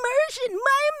my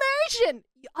immersion.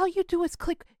 All you do is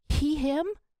click he, him,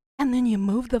 and then you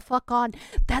move the fuck on.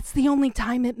 That's the only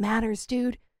time it matters,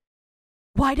 dude.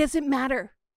 Why does it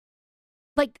matter?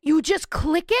 Like, you just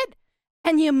click it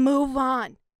and you move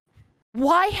on.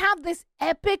 Why have this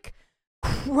epic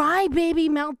crybaby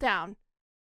meltdown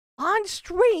on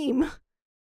stream?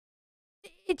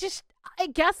 I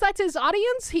guess that's his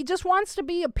audience. He just wants to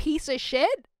be a piece of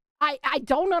shit. I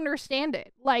don't understand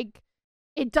it. Like,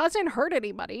 it doesn't hurt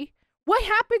anybody. What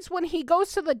happens when he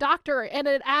goes to the doctor and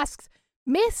it asks,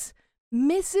 Miss,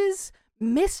 Mrs.,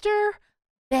 Mr.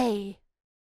 Bay?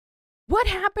 What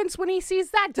happens when he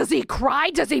sees that? Does he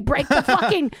cry? Does he break the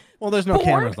fucking Well, there's no board?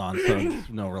 cameras on, so there's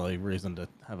no really reason to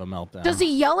have a meltdown. Does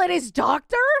he yell at his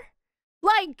doctor?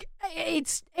 like, I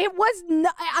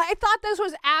thought this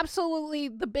was absolutely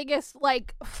the biggest,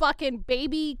 like, fucking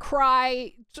baby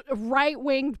cry,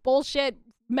 right-winged bullshit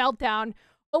meltdown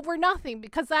over nothing,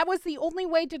 because that was the only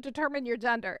way to determine your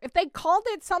gender. If they called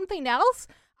it something else,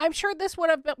 I'm sure this would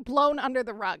have been blown under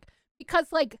the rug,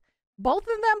 because, like, both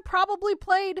of them probably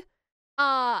played,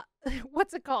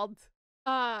 what's it called?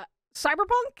 Cyberpunk,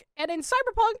 and in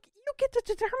Cyberpunk, you get to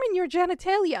determine your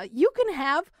genitalia. You can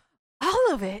have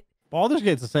all of it. Baldur's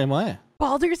Gate's the same way.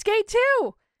 Baldur's Gate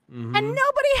too. Mm-hmm. And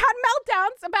nobody had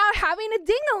meltdowns about having a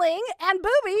ding-a-ling and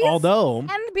boobies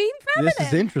and being feminine. This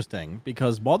is interesting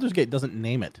because Baldur's Gate doesn't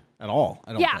name it at all,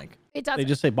 I don't think. It doesn't. They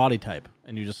just say body type,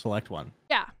 and you just select one.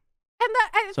 Yeah. And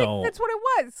I think that's what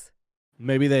it was.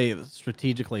 Maybe they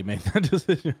strategically made that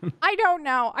decision. I don't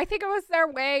know. I think it was their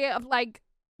way of, like,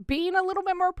 being a little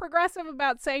bit more progressive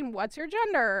about saying, what's your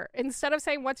gender? Instead of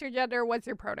saying, what's your gender, what's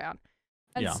your pronoun?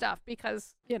 And stuff,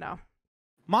 because, you know.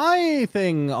 My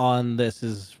thing on this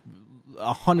is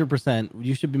 100%,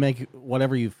 you should be making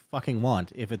whatever you fucking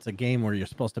want if it's a game where you're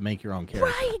supposed to make your own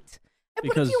character. Right. And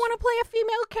what if you want to play a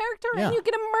female character and you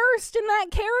get immersed in that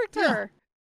character?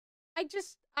 Yeah.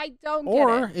 I don't get it.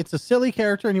 Or it's a silly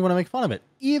character and you want to make fun of it.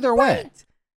 Either way.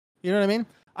 You know what I mean?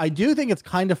 I do think it's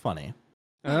kind of funny.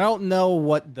 And I don't know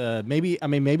what maybe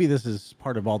this is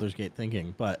part of Baldur's Gate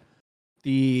thinking, but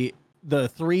the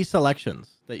 3 selections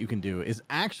that you can do is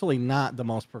actually not the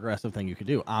most progressive thing you could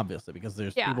do, obviously, because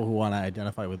there's people who want to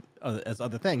identify with as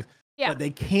other things. Yeah. But they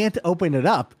can't open it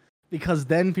up because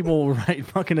then people will write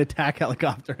fucking attack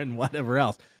helicopter and whatever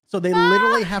else. So they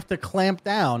literally have to clamp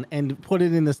down and put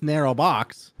it in this narrow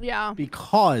box. Yeah.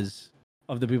 Because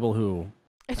of the people who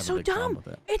It's so dumb.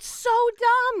 It's so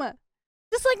dumb.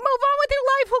 Just, like, move on with your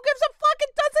life. Who gives a fuck?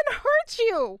 It doesn't hurt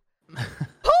you.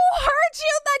 Who hurt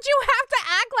you that you have to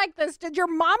act like this? Did your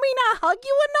mommy not hug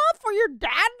you enough, or your dad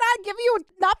not give you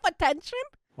enough attention?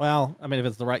 Well, I mean, if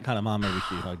it's the right kind of mom, maybe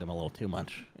she hugged him a little too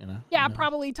much, you know? Yeah,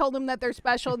 probably told them that they're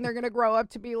special and they're going to grow up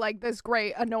to be like this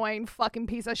great, annoying fucking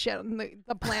piece of shit on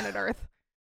the planet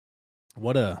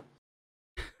What a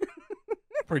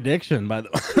prediction by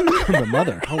the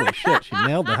mother. Holy shit, she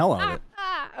nailed the hell out of it.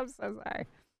 I'm so sorry.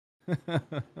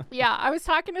 Yeah, I was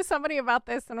talking to somebody about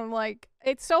this, and I'm like,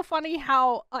 it's so funny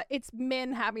how it's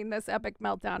men having this epic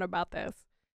meltdown about this.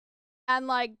 And,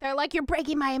 like, they're like, you're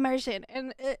breaking my immersion.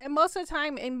 And most of the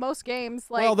time, in most games,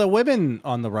 like... Well, the women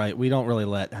on the right, we don't really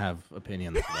have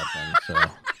opinions about things, so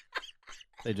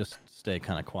they just stay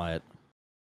kind of quiet.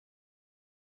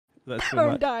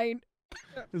 I'm dying.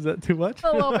 Is that too much?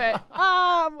 A little bit.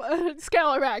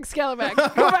 Scale it back.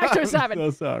 Go back to a 7. So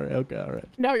sorry. Okay, all right.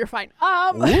 No, you're fine.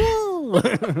 Woo!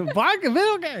 Bark a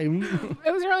video game.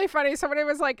 It was really funny. Somebody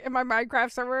was like in my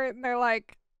Minecraft server, and they're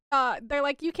like,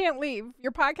 you can't leave.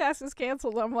 Your podcast is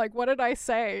canceled. I'm like, what did I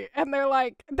say? And they're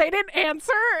like, they didn't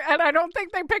answer, and I don't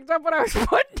think they picked up what I was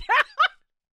putting down.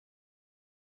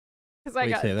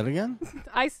 Wait, say that again?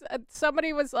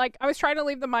 Somebody was like, I was trying to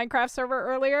leave the Minecraft server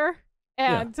earlier.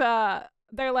 And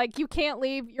they're like, you can't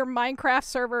leave, your Minecraft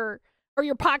server or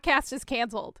your podcast is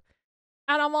canceled.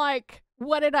 And I'm like,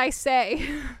 what did I say?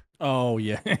 Oh,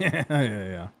 yeah.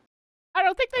 Yeah. I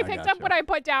don't think they picked up what I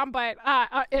put down, but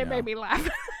it made me laugh.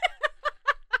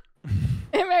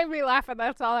 It made me laugh, and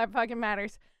that's all that fucking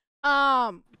matters.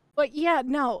 But yeah,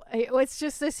 no, it's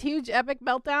just this huge epic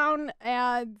meltdown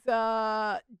and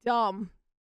dumb.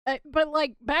 But,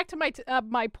 like, back to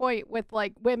my point with,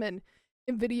 like, women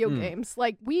in video games,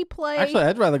 like, we play. Actually,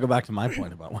 I'd rather go back to my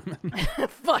point about women.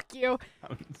 Fuck you.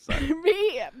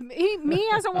 Me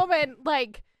as a woman,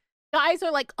 like, guys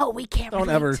are like, oh, we can't. Don't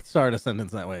ever start a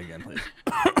sentence that way again, please.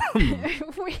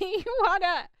 We want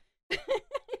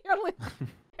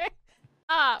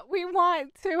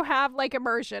to have, like,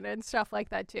 immersion and stuff like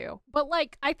that too. But,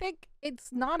 like, I think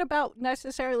it's not about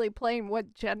necessarily playing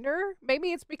what gender.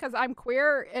 Maybe it's because I'm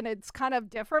queer and it's kind of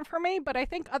different for me, but I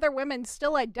think other women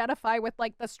still identify with,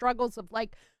 like, the struggles of,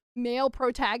 like, male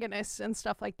protagonists and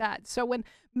stuff like that. So when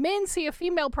men see a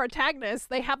female protagonist,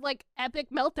 they have, like, epic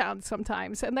meltdowns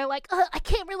sometimes, and they're like, I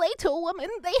can't relate to a woman.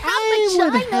 They have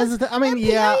the shyness. I mean,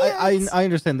 yeah, I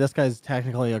understand this guy's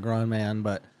technically a grown man,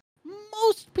 but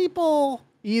most people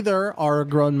either are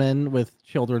grown men with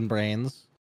children brains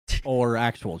or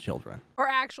actual children.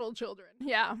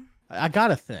 Yeah. I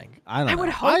gotta think. I don't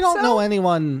know. I don't know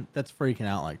anyone that's freaking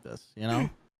out like this, you know?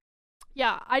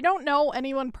 Yeah, I don't know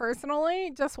anyone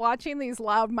personally. Just watching these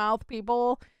loudmouth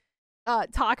people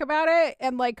talk about it,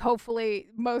 and, like, hopefully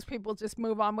most people just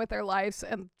move on with their lives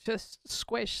and just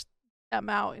squish them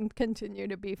out and continue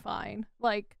to be fine.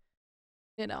 Like,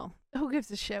 you know, who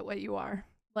gives a shit what you are?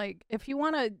 Like, if you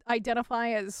want to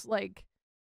identify as, like,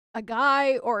 a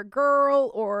guy or a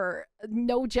girl or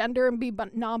no gender and be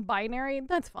non-binary,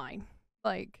 that's fine.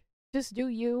 Like, just do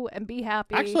you and be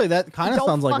happy. Actually, that kind of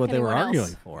sounds like what they were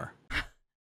arguing for.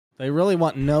 They really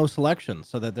want no selection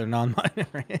so that they're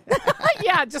non-binary.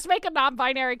 Yeah, just make a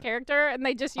non-binary character and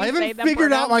they just use I haven't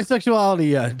figured out my sexuality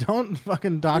yet. Don't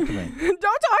fucking talk to me. Don't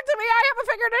talk to me. I haven't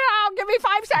figured it out. Give me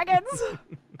 5 seconds.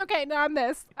 Okay, now I'm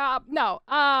this.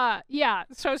 Yeah.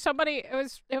 So somebody,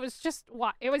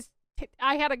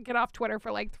 I had to get off Twitter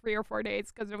for like 3 or 4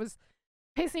 days because it was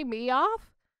pissing me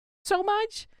off so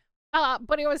much.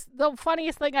 But it was the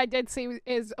funniest thing I did see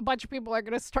is a bunch of people are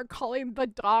going to start calling the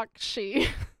doc she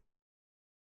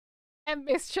and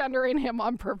misgendering him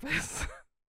on purpose.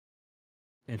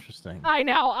 Interesting. I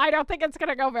know. I don't think it's going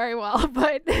to go very well,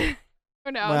 but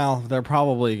who knows? Well, they're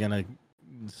probably going to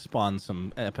spawn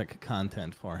some epic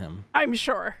content for him. I'm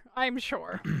sure.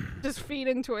 Just feed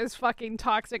into his fucking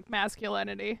toxic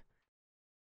masculinity.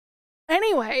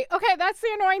 Anyway, okay, that's the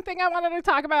annoying thing I wanted to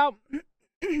talk about.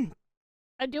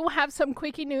 I do have some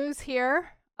quickie news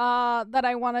here that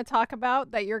I want to talk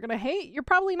about that you're going to hate. You're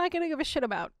probably not going to give a shit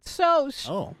about. So,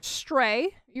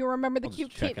 Stray, you remember the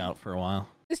cute check out for a while.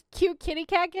 This cute kitty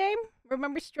cat game?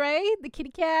 Remember Stray? The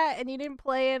kitty cat, and you didn't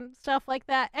play and stuff like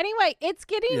that. Anyway, it's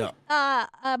getting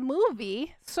a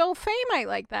movie, so Faye might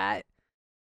like that.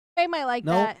 Faye might like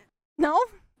that. No?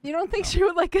 You don't think she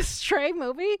would like a Stray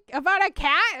movie about a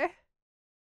cat?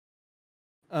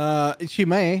 She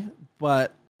may,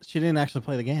 but she didn't actually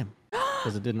play the game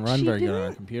because it didn't run very good on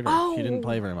her computer. Oh, she didn't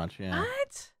play very much. Yeah.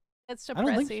 What? That's depressing.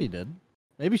 I don't think she did.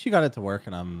 Maybe she got it to work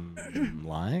and I'm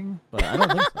lying, but I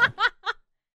don't think so.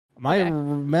 My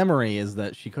memory is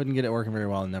that she couldn't get it working very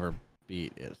well and never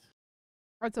beat it.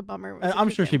 That's a bummer. I'm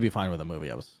sure she'd be fine with a movie.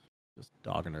 I was just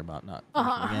dogging her about not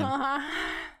finishing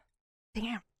the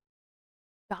game. Damn.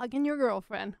 Dogging your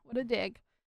girlfriend. What a dig.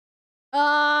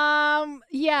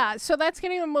 Yeah, so that's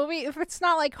getting a movie. If it's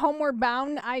not like Homeward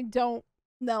Bound, I don't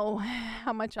know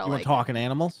how much I'll like. You want talking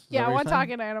animals? Yeah, I want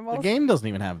talking animals. The game doesn't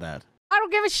even have that. I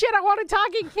don't give a shit. I want a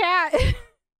talking cat.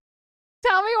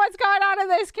 Tell me what's going on in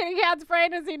this kitty cat's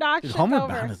brain as he knocks shit over. Homeward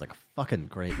Bound is like a fucking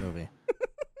great movie.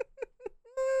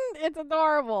 It's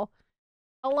adorable.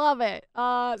 I love it.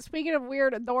 Speaking of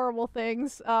weird, adorable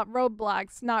things,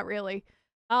 Roblox, not really.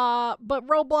 But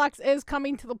Roblox is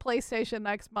coming to the PlayStation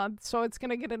next month, so it's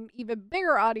going to get an even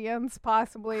bigger audience,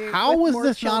 possibly. How is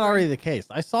this not already the case?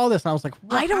 I saw this and I was like,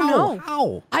 I don't know.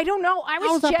 How? I don't know. I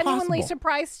was genuinely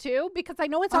surprised too, because I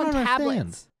know it's on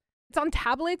tablets. It's on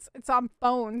tablets, it's on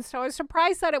phones, so I was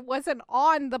surprised that it wasn't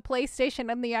on the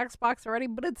PlayStation and the Xbox already,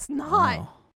 but it's not. Wow.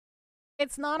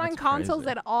 It's not on consoles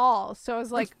at all, so I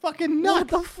was like, that's fucking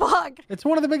nuts. What the fuck? It's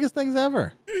one of the biggest things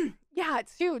ever. Yeah,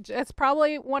 it's huge. It's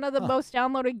probably one of the most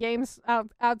downloaded games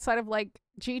outside of like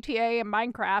GTA and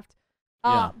Minecraft.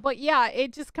 But yeah,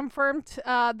 it just confirmed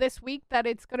this week that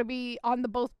it's going to be on the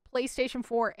both PlayStation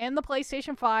 4 and the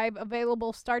PlayStation 5,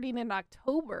 available starting in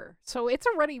October. So it's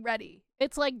already ready.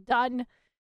 It's like done.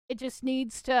 It just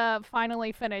needs to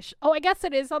finally finish. Oh, I guess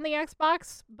it is on the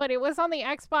Xbox, but it was on the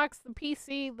Xbox, the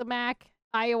PC, the Mac,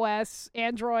 iOS,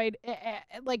 Android,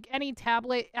 like any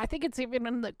tablet. I think it's even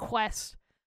in the Quest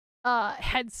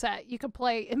headset. You could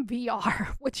play in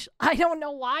VR, which I don't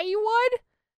know why you would.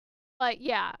 But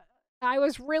yeah, I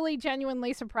was really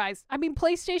genuinely surprised. I mean,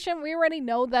 PlayStation, we already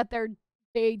know that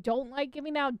they don't like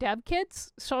giving out dev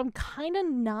kits, so I'm kind of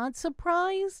not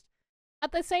surprised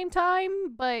at the same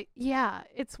time. But yeah,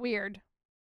 it's weird.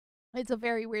 It's a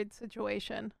very weird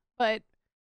situation. But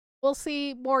we'll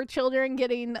see more children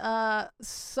getting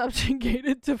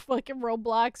subjugated to fucking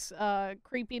Roblox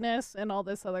creepiness and all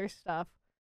this other stuff.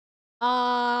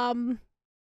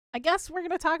 I guess we're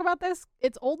going to talk about this.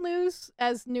 It's old news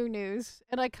as new news,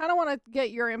 and I kind of want to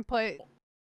get your input,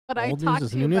 but I talked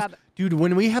to you about it. Dude,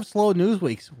 when we have slow news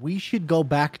weeks, we should go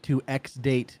back to X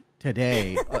date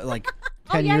today, like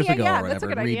 10 years ago or whatever,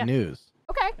 and read news.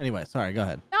 Okay. Anyway, sorry, go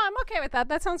ahead. No, I'm okay with that.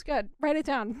 That sounds good. Write it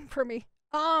down for me.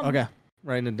 Okay,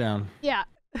 writing it down. Yeah.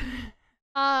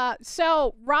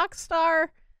 So Rockstar,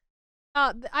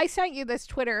 I sent you this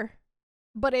Twitter,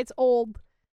 but it's old.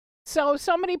 So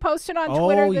somebody posted on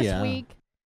Twitter this week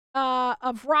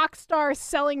of Rockstar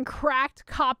selling cracked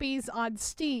copies on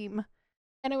Steam.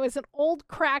 And it was an old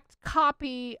cracked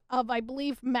copy of, I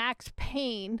believe, Max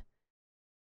Payne.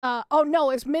 Oh,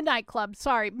 no, it's Midnight Club.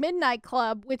 Sorry, Midnight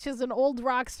Club, which is an old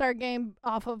Rockstar game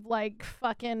off of, like,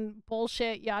 fucking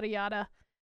bullshit, yada, yada.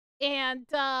 And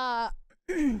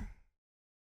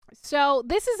so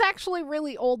this is actually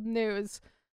really old news.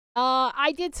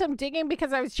 I did some digging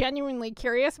because I was genuinely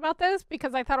curious about this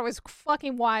because I thought it was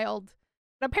fucking wild.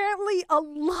 And apparently a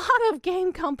lot of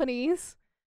game companies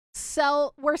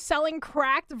were selling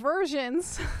cracked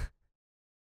versions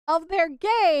of their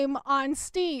game on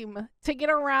Steam to get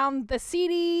around the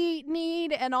CD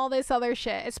need and all this other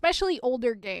shit, especially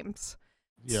older games.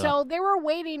 Yeah. So they were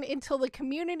waiting until the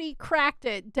community cracked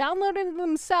it, downloaded it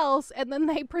themselves, and then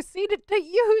they proceeded to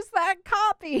use that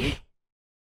copy.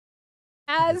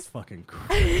 That's fucking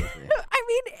crazy.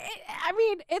 I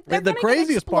mean, the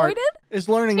craziest part is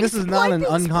learning this is not an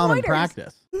uncommon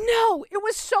practice. No, it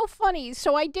was so funny.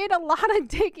 So I did a lot of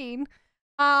digging,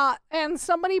 and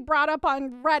somebody brought up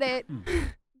on Reddit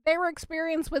their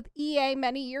experience with EA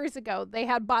many years ago. They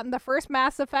had bought the first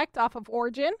Mass Effect off of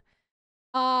Origin,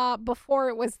 before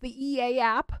it was the EA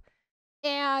app,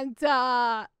 and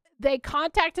they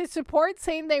contacted support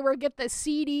saying they would get the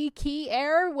CD key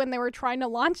error when they were trying to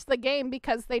launch the game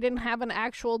because they didn't have an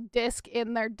actual disc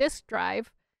in their disk drive.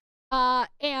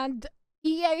 And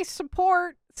EA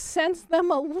support sends them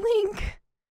a link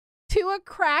to a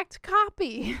cracked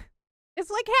copy. It's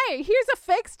like, hey, here's a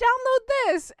fix, download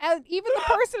this. And even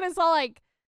the person is all like,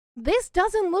 this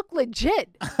doesn't look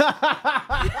legit.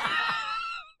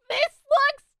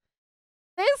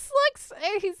 This looks,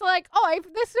 he's like,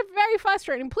 this is very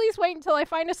frustrating. Please wait until I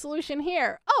find a solution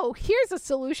here. Oh, here's a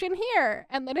solution here.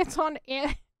 And then it's on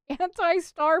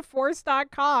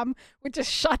antistarforce.com, which is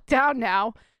shut down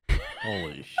now.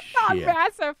 Holy shit. On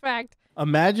Mass Effect.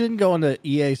 Imagine going to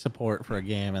EA support for a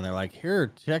game and they're like,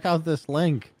 here, check out this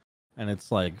link. And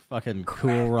it's like fucking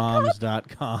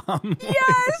coolroms.com.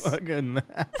 Yes. Fucking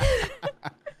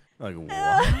like,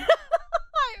 what?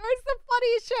 It's the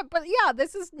funniest shit. But yeah,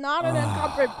 this is not an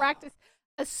uncommon practice,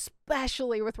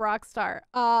 especially with Rockstar.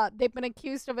 They've been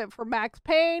accused of it for Max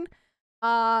Payne,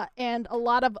 and a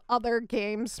lot of other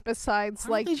games besides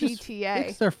like GTA.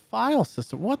 Fix their file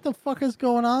system. What the fuck is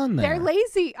going on there? They're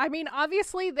lazy. I mean,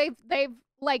 obviously they've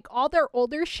like all their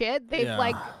older shit. They've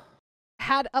like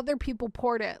had other people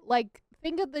port it. Like,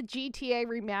 think of the GTA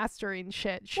remastering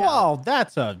shit show. Well,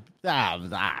 that's they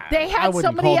had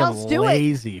somebody else do it.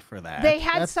 Lazy for that. They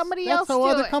had somebody else do it. That's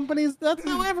how other companies. That's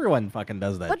how everyone fucking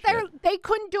does that. But shit. They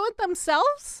couldn't do it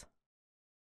themselves.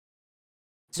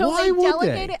 So why they would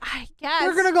delegated. I guess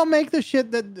they're gonna go make the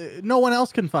shit that no one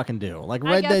else can fucking do, like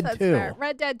Red Dead 2. Fair.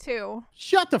 Red Dead 2.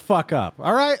 Shut the fuck up.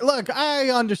 All right, look,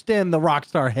 I understand the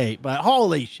Rockstar hate, but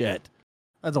holy shit,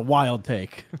 that's a wild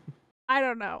take. I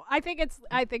don't know. I think it's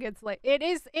like it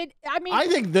is. I mean, I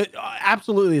think that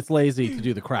absolutely it's lazy to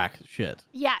do the crack shit.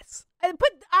 Yes, but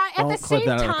at the same time, don't clip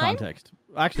that out of context.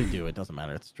 Actually, do it doesn't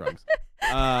matter. It's drugs.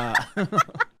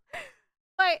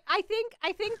 But I think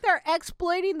they're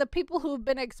exploiting the people who've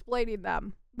been exploiting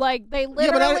them. Like they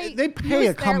literally they pay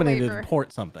a company to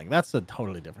port something. That's a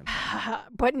totally different thing.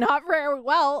 But not very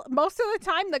well. Most of the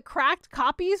time, the cracked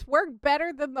copies work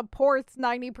better than the ports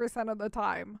 90% of the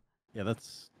time. Yeah,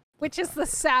 which is the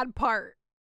sad part.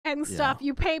 And stuff.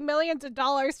 You pay millions of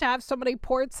dollars to have somebody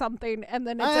port something, and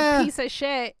then it's a piece of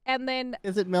shit. And then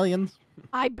is it millions?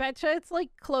 I betcha it's like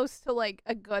close to like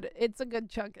a good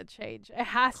chunk of change. It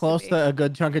has close to be. To a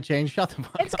good chunk of change. Shut the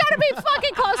fuck up. It's gotta be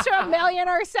fucking close to $1 million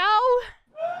or so.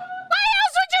 Why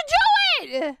else would you do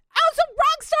it? Also,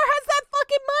 Rockstar has that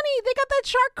fucking money. They got that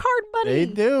shark card money. They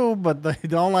do, but they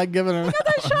don't like giving it. They got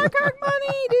that shark card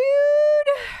money,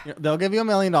 dude. They'll give you $1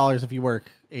 million if you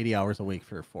work 80 hours a week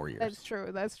for 4 years. That's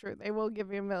true. They will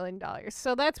give you $1 million.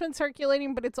 So that's been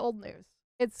circulating, but it's old news.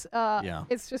 It's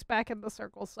it's just back in the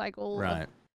circle cycle. Right.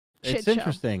 It's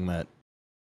interesting that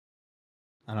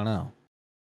I don't know.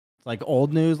 It's like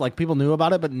old news, like people knew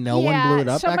about it, but no one blew it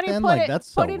up back then. Like that's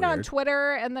so weird. Put it on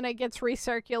Twitter, and then it gets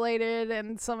recirculated,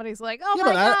 and somebody's like, "Oh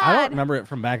my God!" I don't remember it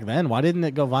from back then. Why didn't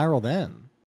it go viral then?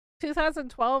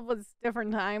 2012 was a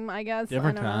different time, I guess.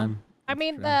 Different time. I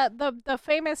mean, the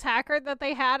famous hacker that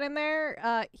they had in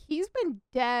there, he's been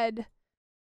dead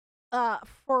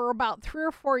for about 3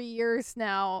 or 4 years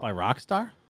now. By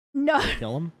Rockstar? No.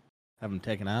 Kill him? Have him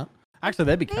taken out? Actually,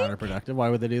 that'd be counterproductive. Why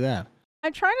would they do that?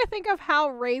 I'm trying to think of how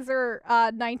Razor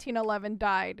 1911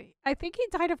 died. I think he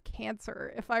died of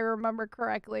cancer, if I remember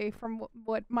correctly, from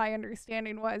what my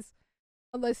understanding was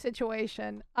of the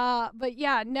situation. But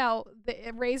yeah, no, the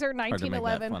Razor 1911. Hard to make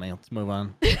that funny. Let's move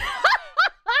on.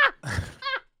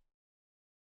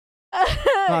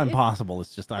 It's not impossible.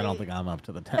 It's just I don't think I'm up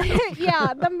to the task.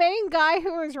 Yeah, the main guy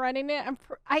who was running it,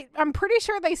 I'm pretty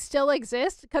sure they still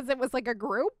exist because it was like a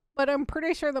group. But I'm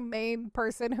pretty sure the main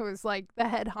person who was like the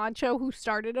head honcho who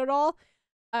started it all,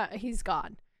 he's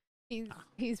gone.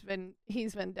 He's been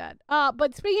dead.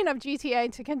 But speaking of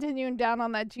GTA, to continuing down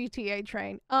on that GTA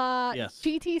train, yes.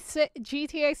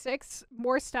 GTA 6,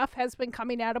 more stuff has been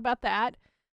coming out about that.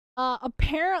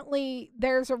 Apparently,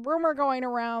 there's a rumor going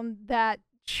around that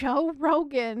Joe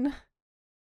Rogan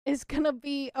is gonna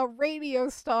be a radio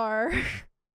star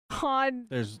on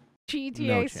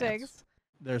GTA 6.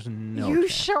 There's no You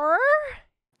chance. sure?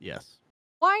 Yes.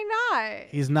 Why not?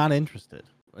 He's not interested.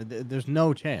 There's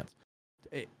no chance.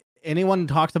 Anyone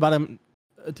talks to him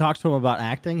about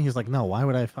acting, he's like, no, why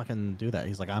would I fucking do that?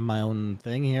 He's like, I'm my own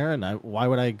thing here, and why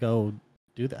would I go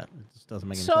do that? It just doesn't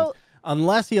make any sense.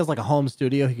 Unless he has like a home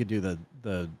studio, he could do the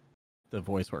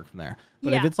voice work from there.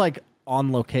 But if it's like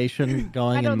on location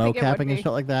going and mocapping and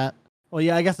shit like that, well,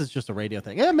 yeah, I guess it's just a radio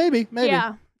thing. Yeah, maybe.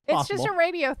 Yeah, it's just a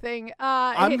radio thing.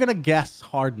 I'm gonna guess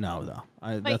hard no, though.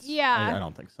 I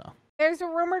don't think so. There's a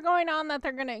rumor going on that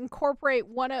they're gonna incorporate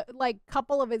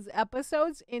couple of his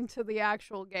episodes into the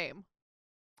actual game.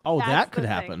 Oh, that could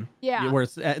happen. Yeah, where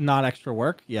it's not extra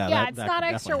work. Yeah, it's not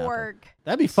extra work.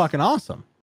 That'd be fucking awesome.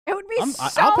 It would be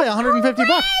I'll pay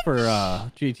 $150 for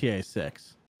GTA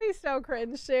 6. It'd be so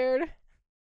cringe, dude.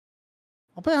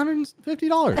 I'll pay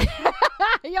 $150.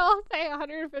 Y'all pay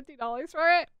 $150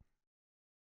 for it?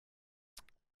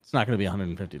 It's not going to be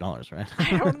 $150, right?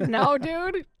 I don't know,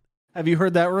 dude. Have you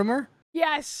heard that rumor?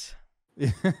 Yes.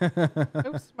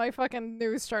 Oops, my fucking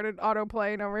news started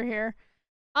auto-playing over here.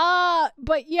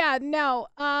 But yeah, no.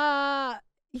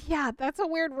 Yeah, that's a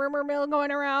weird rumor mill going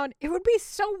around. It would be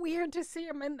so weird to see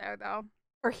him in there, though.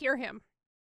 Or hear him.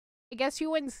 I guess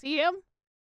you wouldn't see him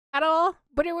at all,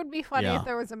 but it would be funny if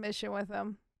there was a mission with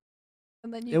him.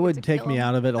 And then it would take me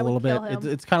out of it a little bit.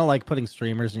 It's kind of like putting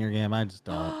streamers in your game. I just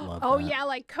don't love that. Oh, yeah,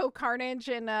 like Co-Carnage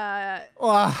and...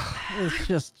 it's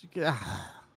just...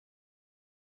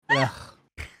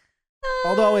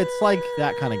 Although it's like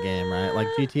that kind of game, right? Like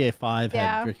GTA 5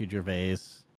 had Ricky Gervais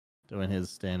doing his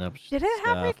stand-up Did it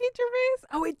have Ricky Gervais?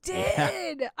 Oh, it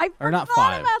did! Yeah. Or not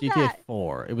 5, GTA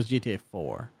 4. It was GTA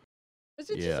 4. Was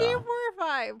it GTA 4 or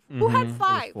 5? Who had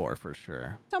 5? It was 4 for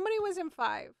sure. Somebody was in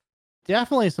 5.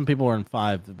 Definitely some people were in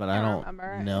 5, but I don't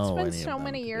remember. know. It's been so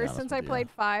many years since I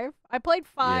played 5. I played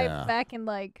 5 back in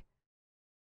like...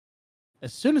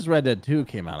 As soon as Red Dead 2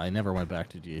 came out, I never went back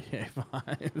to GTA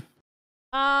 5.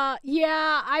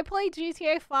 Yeah, I played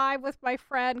GTA 5 with my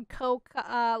friend,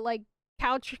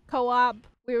 couch co-op.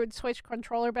 We would switch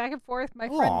controller back and forth.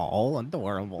 Oh,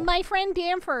 adorable. My friend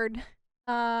Danford,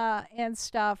 and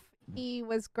stuff. He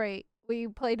was great. We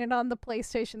played it on the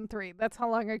PlayStation 3. That's how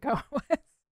long ago it was.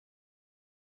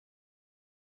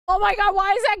 Oh my god,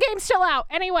 why is that game still out?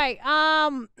 Anyway,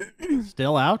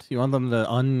 Still out? You want them to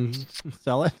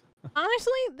unsell it?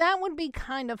 Honestly, that would be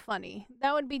kind of funny.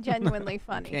 That would be genuinely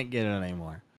funny. Can't get it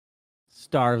anymore.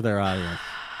 Starve their audience.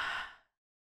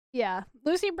 Yeah.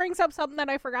 Lucy brings up something that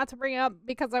I forgot to bring up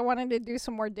because I wanted to do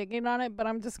some more digging on it, but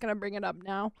I'm just going to bring it up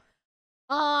now.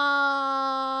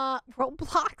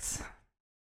 Roblox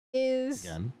is...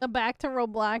 Back to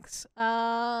Roblox.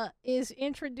 Is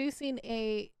introducing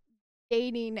a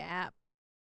dating app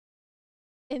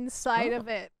inside of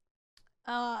it.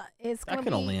 It's that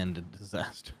can only end in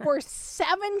disaster. For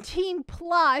 17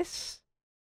 plus,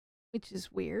 which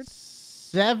is weird.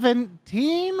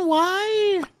 17?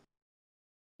 Why?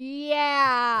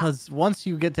 Yeah. Because once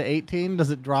you get to 18, does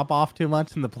it drop off too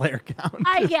much in the player count?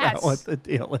 I guess. Is that what the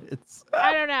deal is?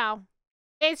 I don't know.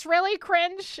 It's really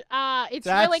cringe. It's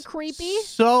really creepy.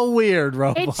 So weird,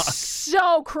 Roblox. It's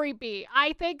so creepy.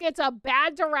 I think it's a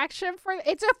bad direction for...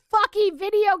 It's a fucking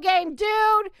video game,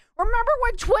 dude. Remember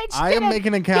when Twitch did I am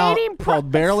making an account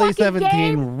called Barely 17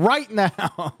 game? Right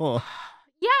now.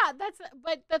 Yeah,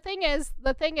 but the thing is,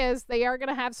 they are going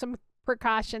to have some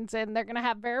precautions and they're going to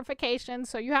have verification,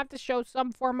 so you have to show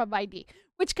some form of ID,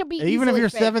 which could be even if you're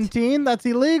faked. 17, that's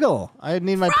illegal. I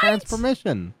need my parents'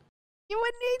 permission. You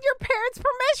would need your parents'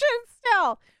 permission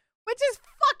still, which is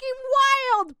fucking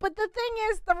wild. But the thing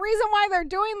is, the reason why they're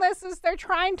doing this is they're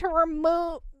trying to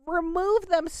remove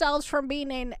themselves from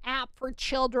being an app for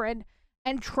children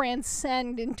and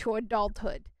transcend into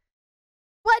adulthood.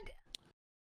 But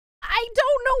I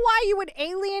don't know why you would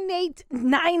alienate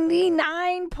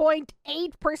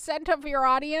 99.8% of your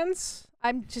audience.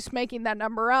 I'm just making that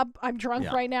number up. I'm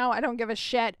drunk right now. I don't give a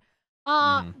shit.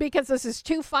 Because this is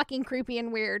too fucking creepy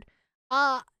and weird.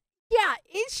 Yeah,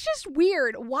 it's just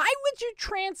weird. Why would you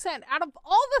transcend? Out of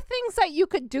all the things that you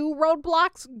could do,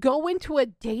 Roblox, go into a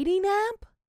dating app?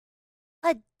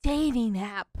 A dating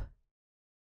app.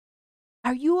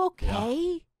 Are you okay?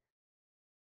 Yeah.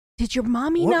 Did your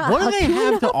mommy not? What do they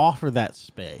have to offer that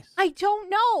space? I don't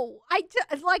know. I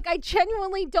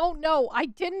genuinely don't know. I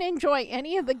didn't enjoy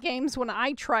any of the games when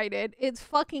I tried it. It's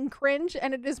fucking cringe,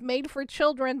 and it is made for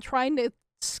children trying to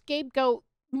scapegoat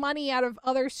money out of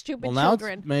other stupid children. Well,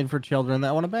 now it's made for children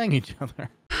that want to bang each other.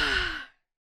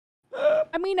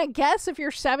 I mean, I guess if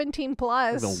you're 17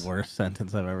 plus. The worst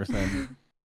sentence I've ever said.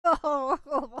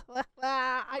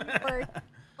 I'm bored.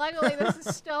 Luckily, this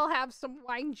is still have some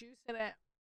wine juice in it.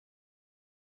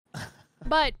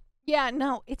 But yeah,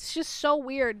 no, it's just so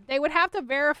weird. They would have to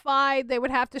verify. They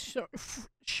would have to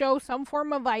show some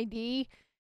form of ID.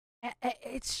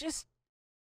 It's just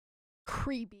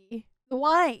creepy.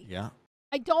 Why? Yeah.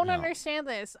 I don't understand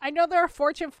this. I know they're a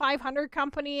Fortune 500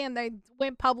 company and they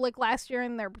went public last year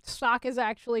and their stock is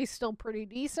actually still pretty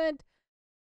decent.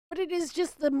 But it is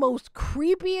just the most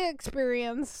creepy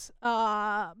experience.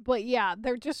 But yeah,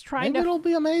 they're just trying Maybe to. It'll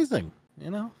be amazing,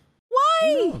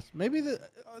 Why? Maybe Go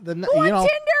on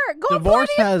Tinder. Go on divorce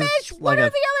Plenty of has Fish. like What are a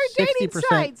the other dating 60%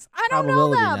 sites? I don't know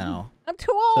probability them. now. I'm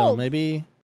too old. So maybe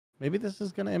this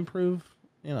is going to improve,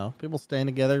 people staying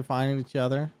together, finding each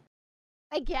other.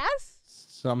 I guess.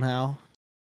 Somehow.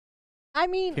 I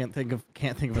mean, can't think of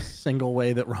a single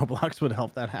way that Roblox would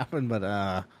help that happen,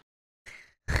 but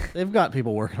they've got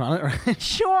people working on it, right?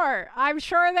 Sure. I'm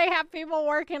sure they have people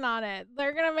working on it.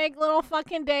 They're going to make little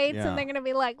fucking dates and they're going to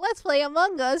be like, let's play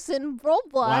Among Us and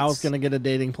Roblox. WoW's going to get a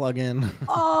dating plug-in.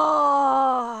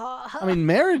 Oh. I mean,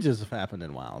 marriages have happened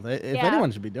in WoW. If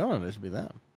anyone should be doing it, it should be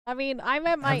them. I mean, I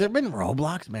met Have there been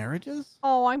Roblox marriages?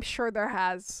 Oh, I'm sure there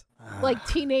has. Like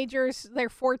teenagers, they're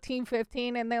 14,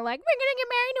 15, and they're like, we're going to get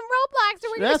married in Roblox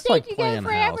and we're going to stay together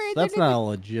forever. That's not a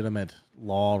legitimate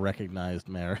law-recognized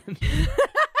marriage.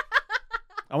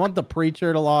 I want the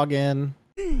preacher to log in,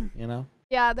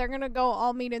 Yeah, they're going to go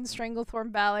all meet in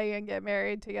Stranglethorn Valley and get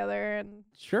married together. And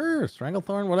sure,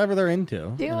 Stranglethorn, whatever they're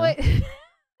into. Do it.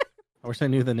 I wish I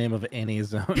knew the name of any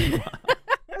zone.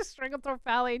 Stranglethorn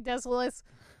Valley, Desolus,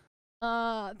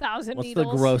 Thousand What's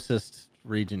Needles. the grossest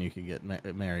region you could get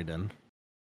married in?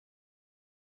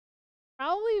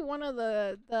 Probably one of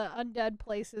the undead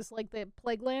places, like the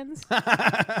Plaguelands.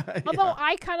 Although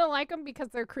I kind of like them because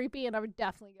they're creepy, and I would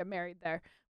definitely get married there.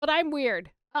 But I'm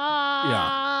weird.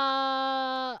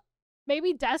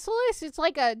 Maybe Desolus? It's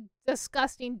like a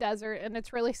disgusting desert, and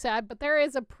it's really sad. But there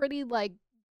is a pretty,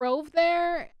 grove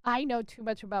there. I know too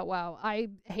much about WoW. I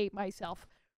hate myself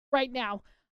right now.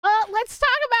 Let's talk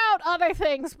about other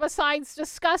things besides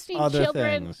disgusting children. Other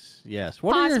things, yes.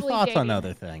 What are your thoughts on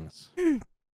other things?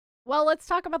 Well, let's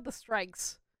talk about the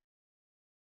strikes.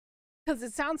 Because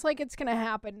it sounds like it's going to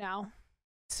happen now.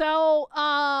 So,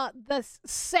 the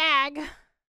SAG,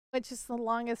 which is the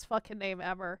longest fucking name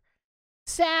ever.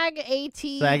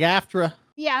 SAG-AFTRA.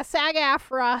 Yeah,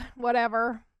 SAG-AFTRA,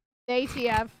 whatever.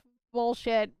 ATF,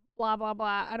 bullshit, blah, blah,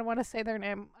 blah. I don't want to say their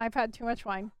name. I've had too much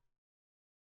wine.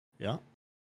 Yeah.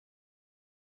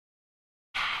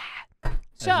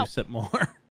 So, as you sip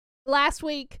more. Last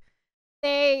week,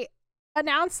 they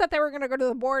announced that they were going to go to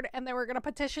the board and they were going to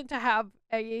petition to have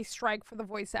a strike for the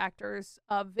voice actors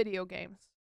of video games.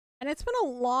 And it's been a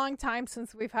long time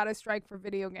since we've had a strike for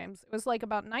video games. It was like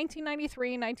about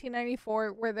 1993, 1994,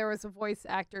 where there was a voice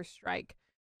actor strike,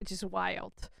 which is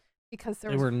wild. Because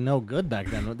they were no good back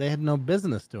then. They had no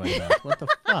business doing that. What the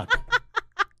fuck?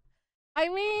 I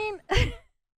mean...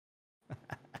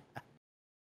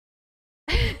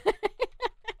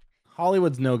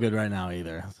 Hollywood's no good right now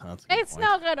either. So it's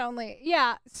no good only.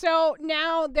 Yeah. So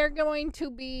now they're going to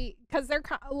be, because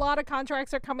a lot of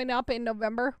contracts are coming up in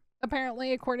November,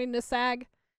 apparently, according to SAG.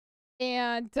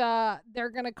 And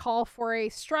they're going to call for a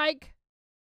strike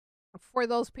for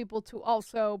those people to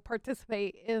also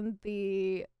participate in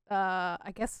the,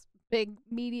 I guess, big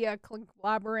media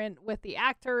conglomerate with the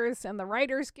actors and the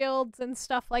writers guilds and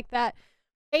stuff like that.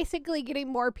 Basically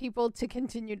getting more people to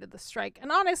continue to the strike.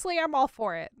 And honestly, I'm all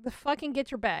for it. Fucking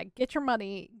get your bag. Get your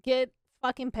money. Get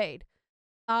fucking paid.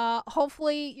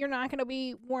 Hopefully you're not going to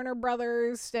be Warner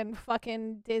Brothers and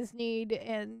fucking Disney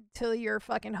until you're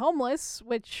fucking homeless,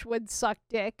 which would suck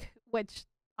dick, which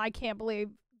I can't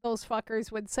believe those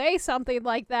fuckers would say something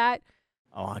like that.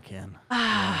 Oh, I can.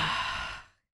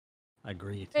 I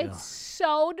agree, too. It's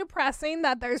so depressing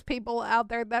that there's people out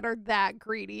there that are that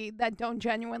greedy, that don't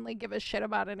genuinely give a shit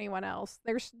about anyone else.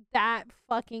 They're that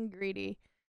fucking greedy.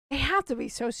 They have to be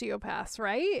sociopaths,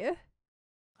 right?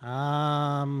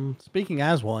 Speaking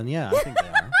as one, yeah, I think they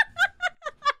are.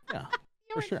 Yeah,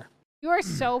 for sure. You are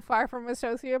so far from a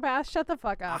sociopath. Shut the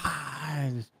fuck up.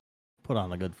 I just put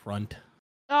on a good front.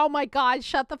 Oh my God,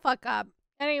 shut the fuck up.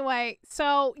 Anyway,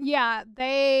 so yeah,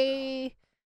 they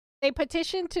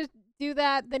petitioned to do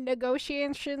that. The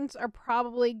negotiations are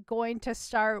probably going to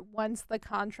start once the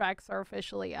contracts are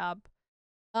officially up.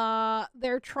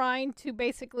 They're trying to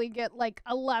basically get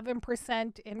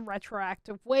 11% in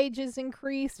retroactive wages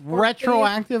increase.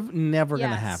 Retroactive, never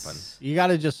gonna happen. You got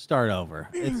to just start over.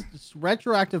 It's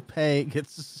retroactive pay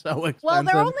gets so expensive. Well,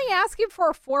 they're only asking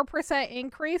for a 4%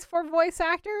 increase for voice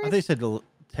actors. I think they said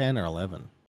 10 or 11.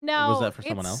 No, or was that for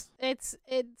someone else? It's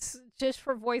just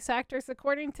for voice actors,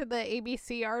 according to the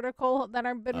ABC article that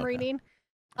I've been reading.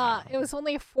 It was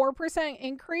only a 4%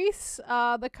 increase.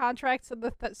 The contracts of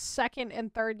the second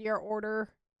and third year order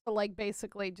to like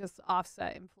basically just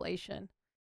offset inflation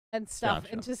and stuff,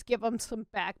 and just give them some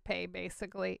back pay.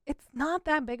 Basically, it's not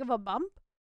that big of a bump,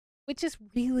 which is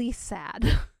really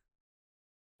sad.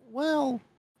 Well,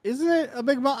 isn't it a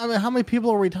big bump? I mean, how many people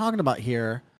are we talking about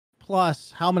here?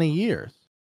 Plus, how many years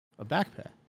of back pay?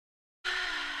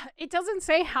 It doesn't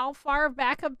say how far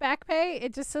back of back pay.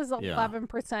 It just says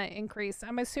 11% increase.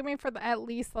 I'm assuming for at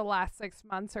least the last 6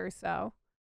 months or so.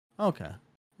 Okay.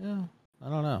 Yeah. I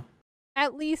don't know.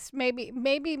 At least maybe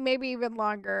even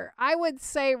longer. I would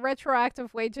say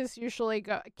retroactive wages usually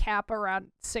cap around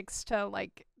 6 to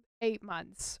like 8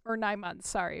 months or 9 months.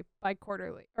 Sorry, by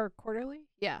quarterly.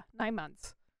 Yeah, 9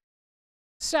 months.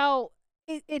 So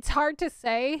it's hard to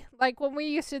say. Like when we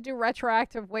used to do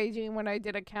retroactive waging when I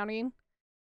did accounting.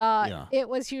 It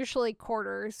was usually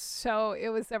quarters, so it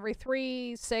was every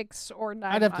 3, 6, or 9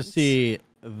 months. I'd have to see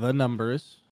the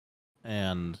numbers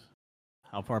and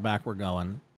how far back we're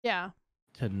going. Yeah.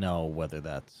 To know whether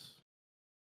that's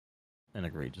an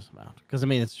egregious amount. Because, I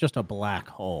mean, it's just a black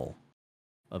hole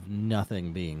of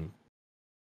nothing being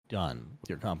done with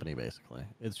your company, basically.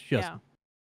 It's just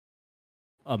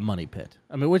a money pit.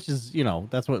 I mean, which is,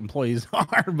 that's what employees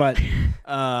are, but...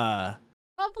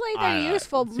 Hopefully they're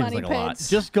useful money pits.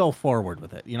 Just go forward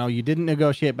with it. You didn't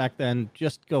negotiate back then.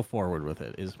 Just go forward with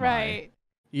it.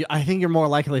 I think you're more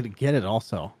likely to get it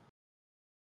also.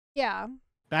 Yeah.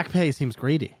 Back pay seems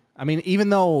greedy. I mean, even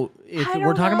though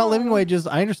we're talking about living wages,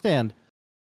 I understand.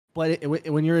 But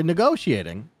when you're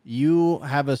negotiating, you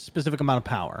have a specific amount of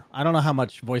power. I don't know how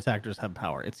much voice actors have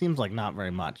power. It seems like not very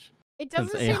much. It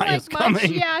doesn't seem like much.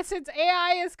 Yeah, since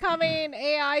AI is coming,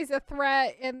 AI is a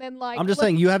threat, and then I'm just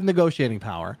saying you have negotiating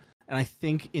power, and I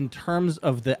think in terms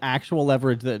of the actual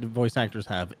leverage that voice actors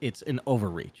have, it's an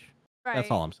overreach. Right.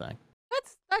 That's all I'm saying.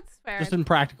 That's fair. Just in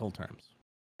practical terms.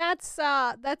 That's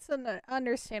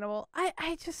understandable. I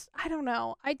don't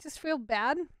know. I just feel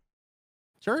bad.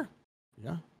 Sure.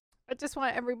 Yeah. I just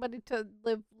want everybody to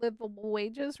live livable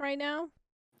wages right now.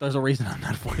 There's a reason I'm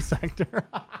not a voice actor.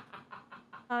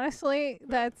 Honestly,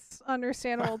 that's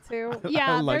understandable too.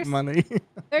 Yeah, I like money.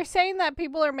 They're saying that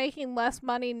people are making less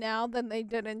money now than they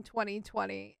did in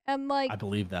 2020, and I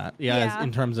believe that. Yeah,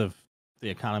 in terms of the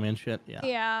economy and shit. Yeah.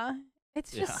 Yeah,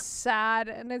 it's just sad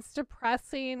and it's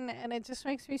depressing, and it just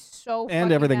makes me so.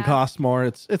 And everything mad. Costs more.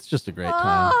 It's just a great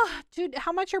time. Dude,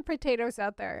 how much are potatoes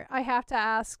out there? I have to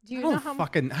ask. Do you know how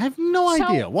much? I have no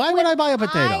idea. Why would I buy a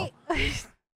potato?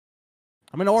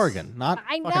 I'm in Oregon, not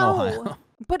fucking Ohio.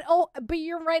 But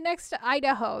you're right next to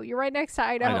Idaho. You're right next to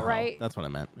Idaho, right? That's what I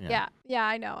meant. Yeah,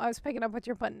 I know. I was picking up what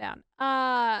you're putting down.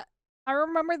 I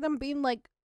remember them being like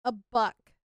 $1,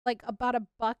 like about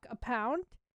 $1 a pound.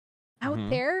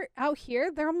 Out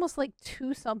here, they're almost like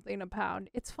 2 something a pound.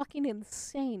 It's fucking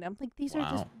insane. I'm like, these are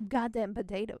just goddamn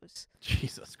potatoes.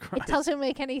 Jesus Christ! It doesn't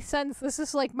make any sense. This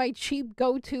is like my cheap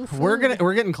go-to food.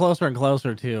 We're getting closer and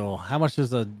closer to how much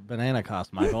does a banana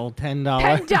cost, Michael? $10.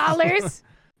 $10.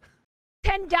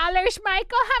 $10,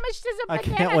 Michael? How much does a banana cost?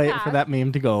 I can't wait for that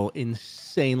meme to go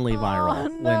insanely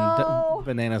viral when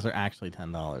bananas are actually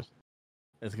 $10.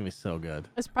 It's going to be so good.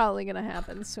 It's probably going to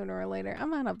happen sooner or later.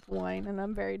 I'm out of wine and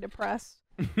I'm very depressed.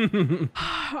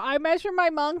 I measure my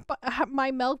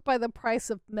milk by the price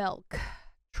of milk.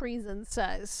 Treason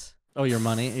says. Oh, your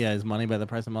money? Yeah, is money by the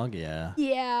price of milk? Yeah.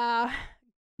 Yeah.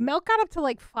 Milk got up to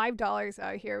like $5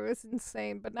 out here. It was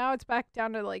insane. But now it's back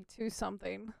down to like 2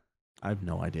 something. I have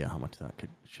no idea how much that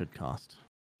should cost.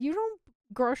 You don't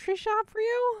grocery shop for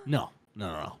you? No.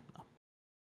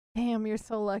 Damn, you're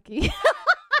so lucky.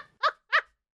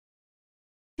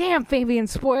 Damn, Fabian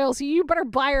spoils you. You better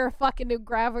buy her a fucking new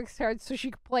graphics card so she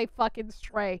can play fucking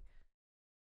Stray.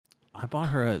 I bought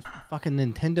her a fucking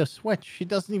Nintendo Switch. She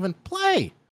doesn't even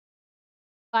play.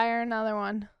 Buy her another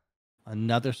one.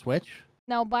 Another Switch?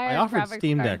 No, buy her I a offered graphics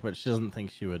Steam card. Deck, but she doesn't think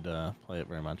she would play it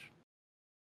very much.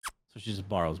 So she just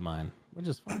borrows mine, which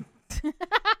is fine.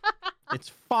 It's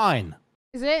fine.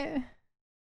 Is it?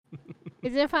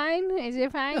 Is it fine? Is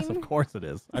it fine? Yes, of course it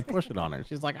is. I push it on her.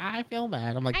 She's like, I feel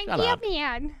bad. I'm like, shut up. I feel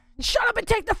bad. Shut up and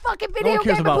take the fucking video game. No one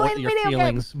cares game about and play your the video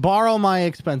feelings. Game. Borrow my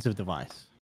expensive device.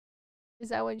 Is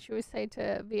that what she would say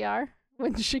to VR?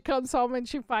 When she comes home and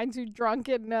she finds you drunk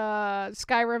in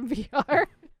Skyrim VR?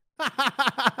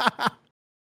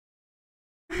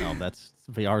 No,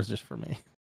 VR's just for me.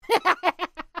 I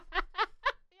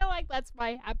feel like that's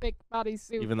my epic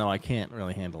bodysuit. Even though I can't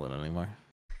really handle it anymore.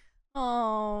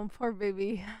 Oh, poor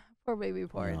baby. Poor baby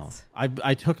ports. No.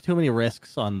 I took too many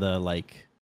risks on the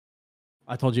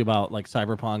I told you about like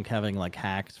Cyberpunk having like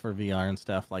hacks for VR and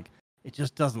stuff. Like it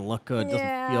just doesn't look good,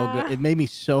 doesn't feel good. It made me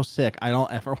so sick. I don't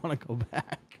ever want to go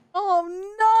back. Oh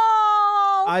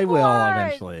no! I will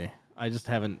eventually. I just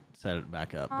haven't set it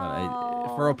back up,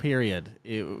 but for a period,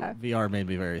 VR made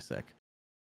me very sick.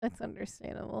 That's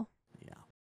understandable. Yeah.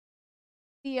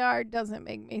 VR doesn't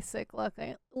make me sick.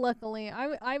 Luckily,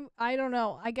 I don't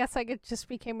know. I guess I just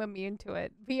became immune to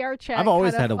it. VR chat. I've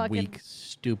always had a weak,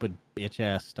 stupid bitch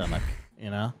ass stomach. You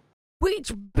know. Weak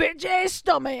bitch ass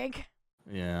stomach.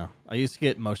 Yeah, I used to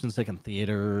get motion sick in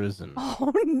theaters and.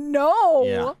 Oh no.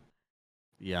 Yeah.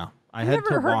 Yeah, I had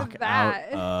to walk out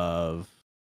of.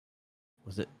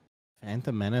 Was it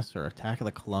Phantom Menace or Attack of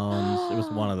the Clones? It was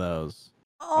one of those.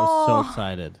 I was so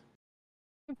excited.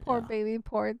 Poor baby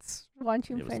Ports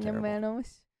watching Phantom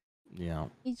Menace. Yeah.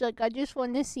 He's like, I just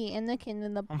want to see Anakin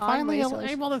in the pod. I'm finally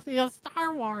able to see a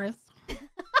Star Wars. Did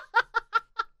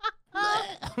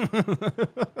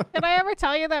I ever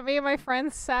tell you that me and my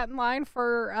friends sat in line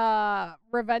for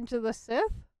Revenge of the Sith?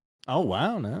 Oh,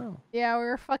 wow, no. Yeah, we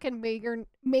were fucking major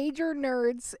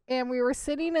nerds, and we were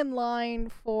sitting in line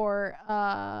for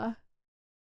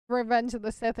Revenge of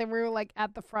the Sith, and we were like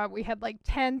at the front. We had like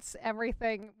tents,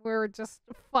 everything. We were just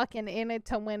fucking in it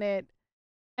to win it.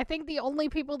 I think the only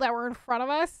people that were in front of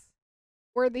us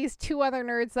were these two other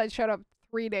nerds that showed up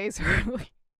 3 days early.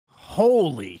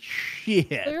 Holy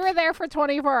shit. We were there for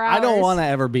 24 hours. I don't want to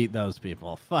ever beat those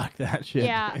people. Fuck that shit.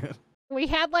 Yeah. Dude. We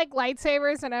had like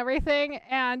lightsabers and everything,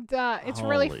 and it's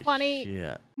really funny.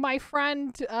 Shit. My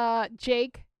friend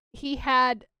Jake, he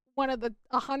had one of the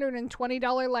 $120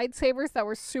 lightsabers that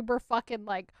were super fucking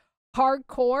like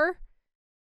hardcore,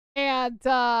 and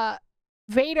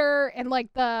Vader and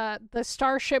like the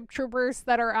Starship Troopers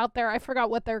that are out there. I forgot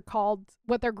what they're called,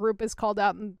 what their group is called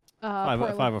out in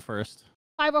Portland. 501st.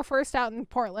 501st out in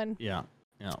Portland. Yeah.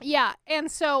 Yeah, and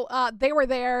so they were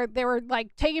there. They were like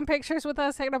taking pictures with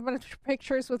us, taking a bunch of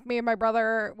pictures with me and my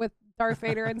brother with Darth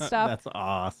Vader and stuff. That's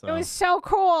awesome. It was so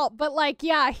cool. But like,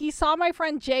 yeah, he saw my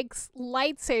friend Jake's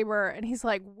lightsaber and he's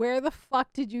like, "Where the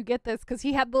fuck did you get this?" Because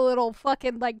he had the little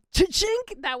fucking like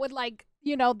chink that would like,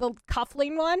 you know, the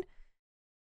cuffling one.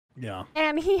 Yeah.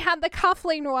 And he had the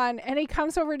cuffling one, and he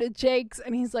comes over to Jake's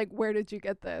and he's like, "Where did you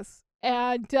get this?"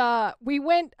 And we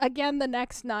went again the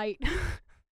next night.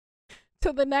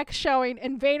 To the next showing,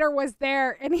 and Vader was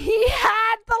there, and he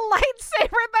had the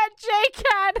lightsaber that Jake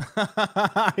had.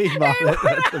 He bought it.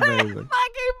 That's amazing.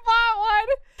 Fucking bought one.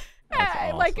 That's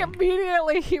awesome. Like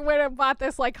immediately, he went and bought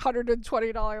this like $120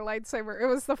 lightsaber. It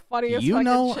was the funniest. You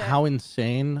know shit. how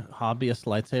insane hobbyist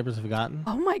lightsabers have gotten?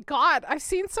 Oh my god, I've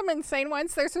seen some insane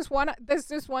ones. There's this one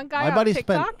guy my buddy on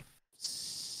TikTok.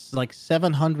 Spent like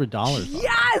 $700.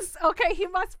 Yes. Okay. He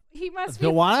must.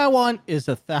 The one I want is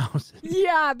 1,000.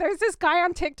 Yeah. There's this guy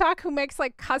on TikTok who makes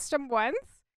like custom ones.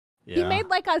 Yeah. He made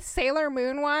like a Sailor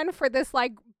Moon one for this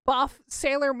like buff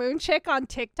Sailor Moon chick on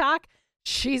TikTok.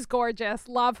 She's gorgeous.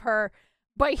 Love her.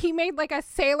 But he made like a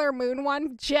Sailor Moon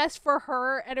one just for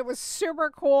her, and it was super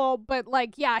cool. But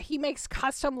like, yeah, he makes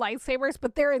custom lightsabers,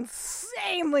 but they're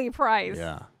insanely priced.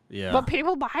 Yeah. Yeah. But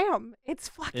people buy them. It's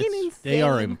fucking insane. They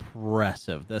are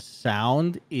impressive. The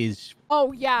sound is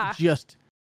just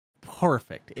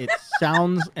perfect. It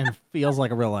sounds and feels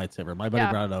like a real lightsaber. My buddy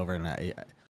brought it over, and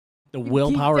the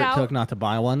willpower it took not to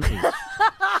buy one is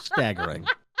staggering.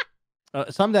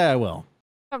 Someday I will.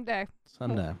 Someday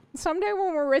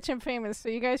when we're rich and famous, so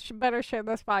you guys should better share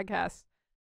this podcast.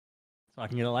 So I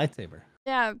can get a lightsaber.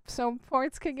 Yeah, so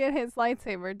Ports could get his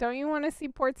lightsaber. Don't you want to see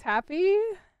Ports happy?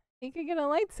 He could get a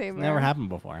lightsaber. It's never happened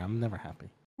before. I'm never happy.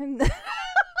 This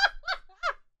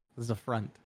is a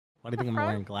front. Why do you think I'm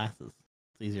wearing glasses?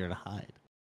 It's easier to hide.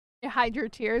 You hide your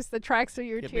tears. The tracks are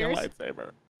your tears. Give me a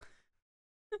lightsaber.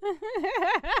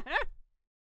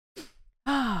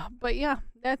 But yeah,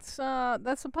 that's a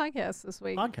podcast this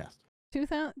week. Podcast.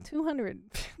 200.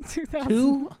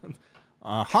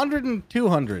 100 and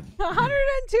 200. 100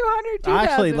 and 200.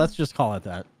 Actually, let's just call it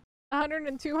that. 100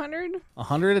 and 200?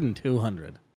 100 and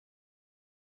 200.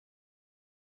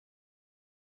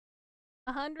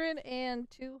 100 and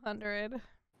 200.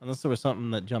 Unless there was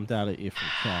something that jumped out at you from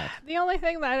chat. The only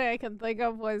thing that I can think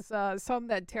of was something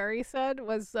that Terry said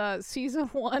was season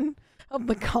 1 of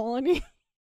The Colony.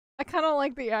 I kind of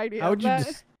like the idea How would of you that.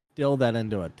 distill that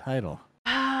into a title?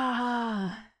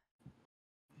 I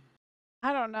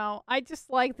don't know. I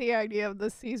just like the idea of the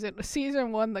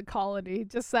season 1, The Colony.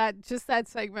 Just that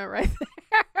segment right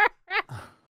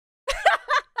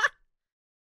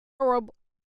there.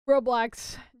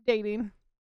 Roblox dating.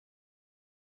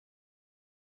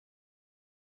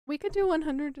 We could do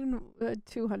 100 and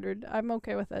 200. I'm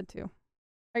okay with that too.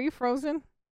 Are you frozen?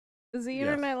 Is the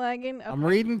internet lagging? Okay. I'm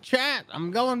reading chat.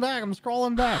 I'm going back. I'm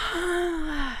scrolling back.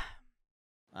 I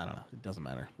don't know. It doesn't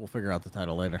matter. We'll figure out the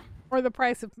title later. Or the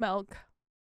price of milk.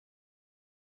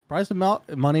 Price of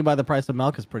milk? Money by the price of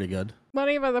milk is pretty good.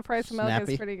 Money by the price of milk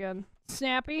is pretty good.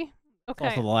 Snappy? Okay.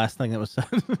 It's also the last thing that was said.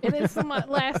 It is the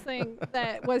last thing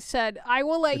that was said. I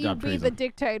will let you be the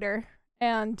dictator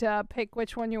and pick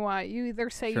which one you want. You either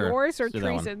say yours or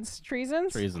treasons.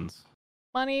 Treasons? Treasons.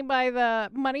 Money by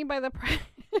the price.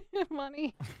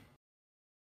 Money.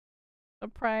 The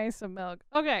price of milk.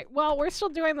 Okay, well, we're still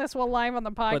doing this while live on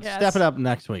the podcast. But step it up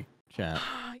next week, chat.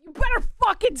 You better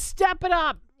fucking step it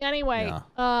up. Anyway,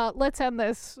 let's end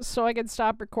this so I can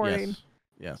stop recording.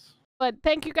 Yes. But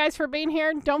thank you guys for being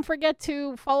here. Don't forget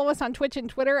to follow us on Twitch and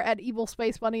Twitter at Evil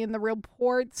Space Bunny and the Real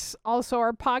Ports. Also,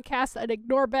 our podcast at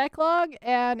Ignore Backlog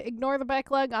and Ignore the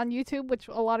Backlog on YouTube, which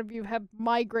a lot of you have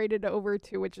migrated over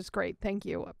to, which is great. Thank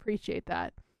you. Appreciate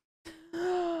that.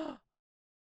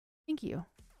 Thank you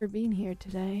for being here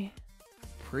today.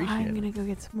 Appreciate it. I'm going to go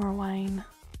get some more wine.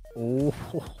 Oh.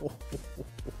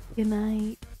 Good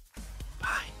night.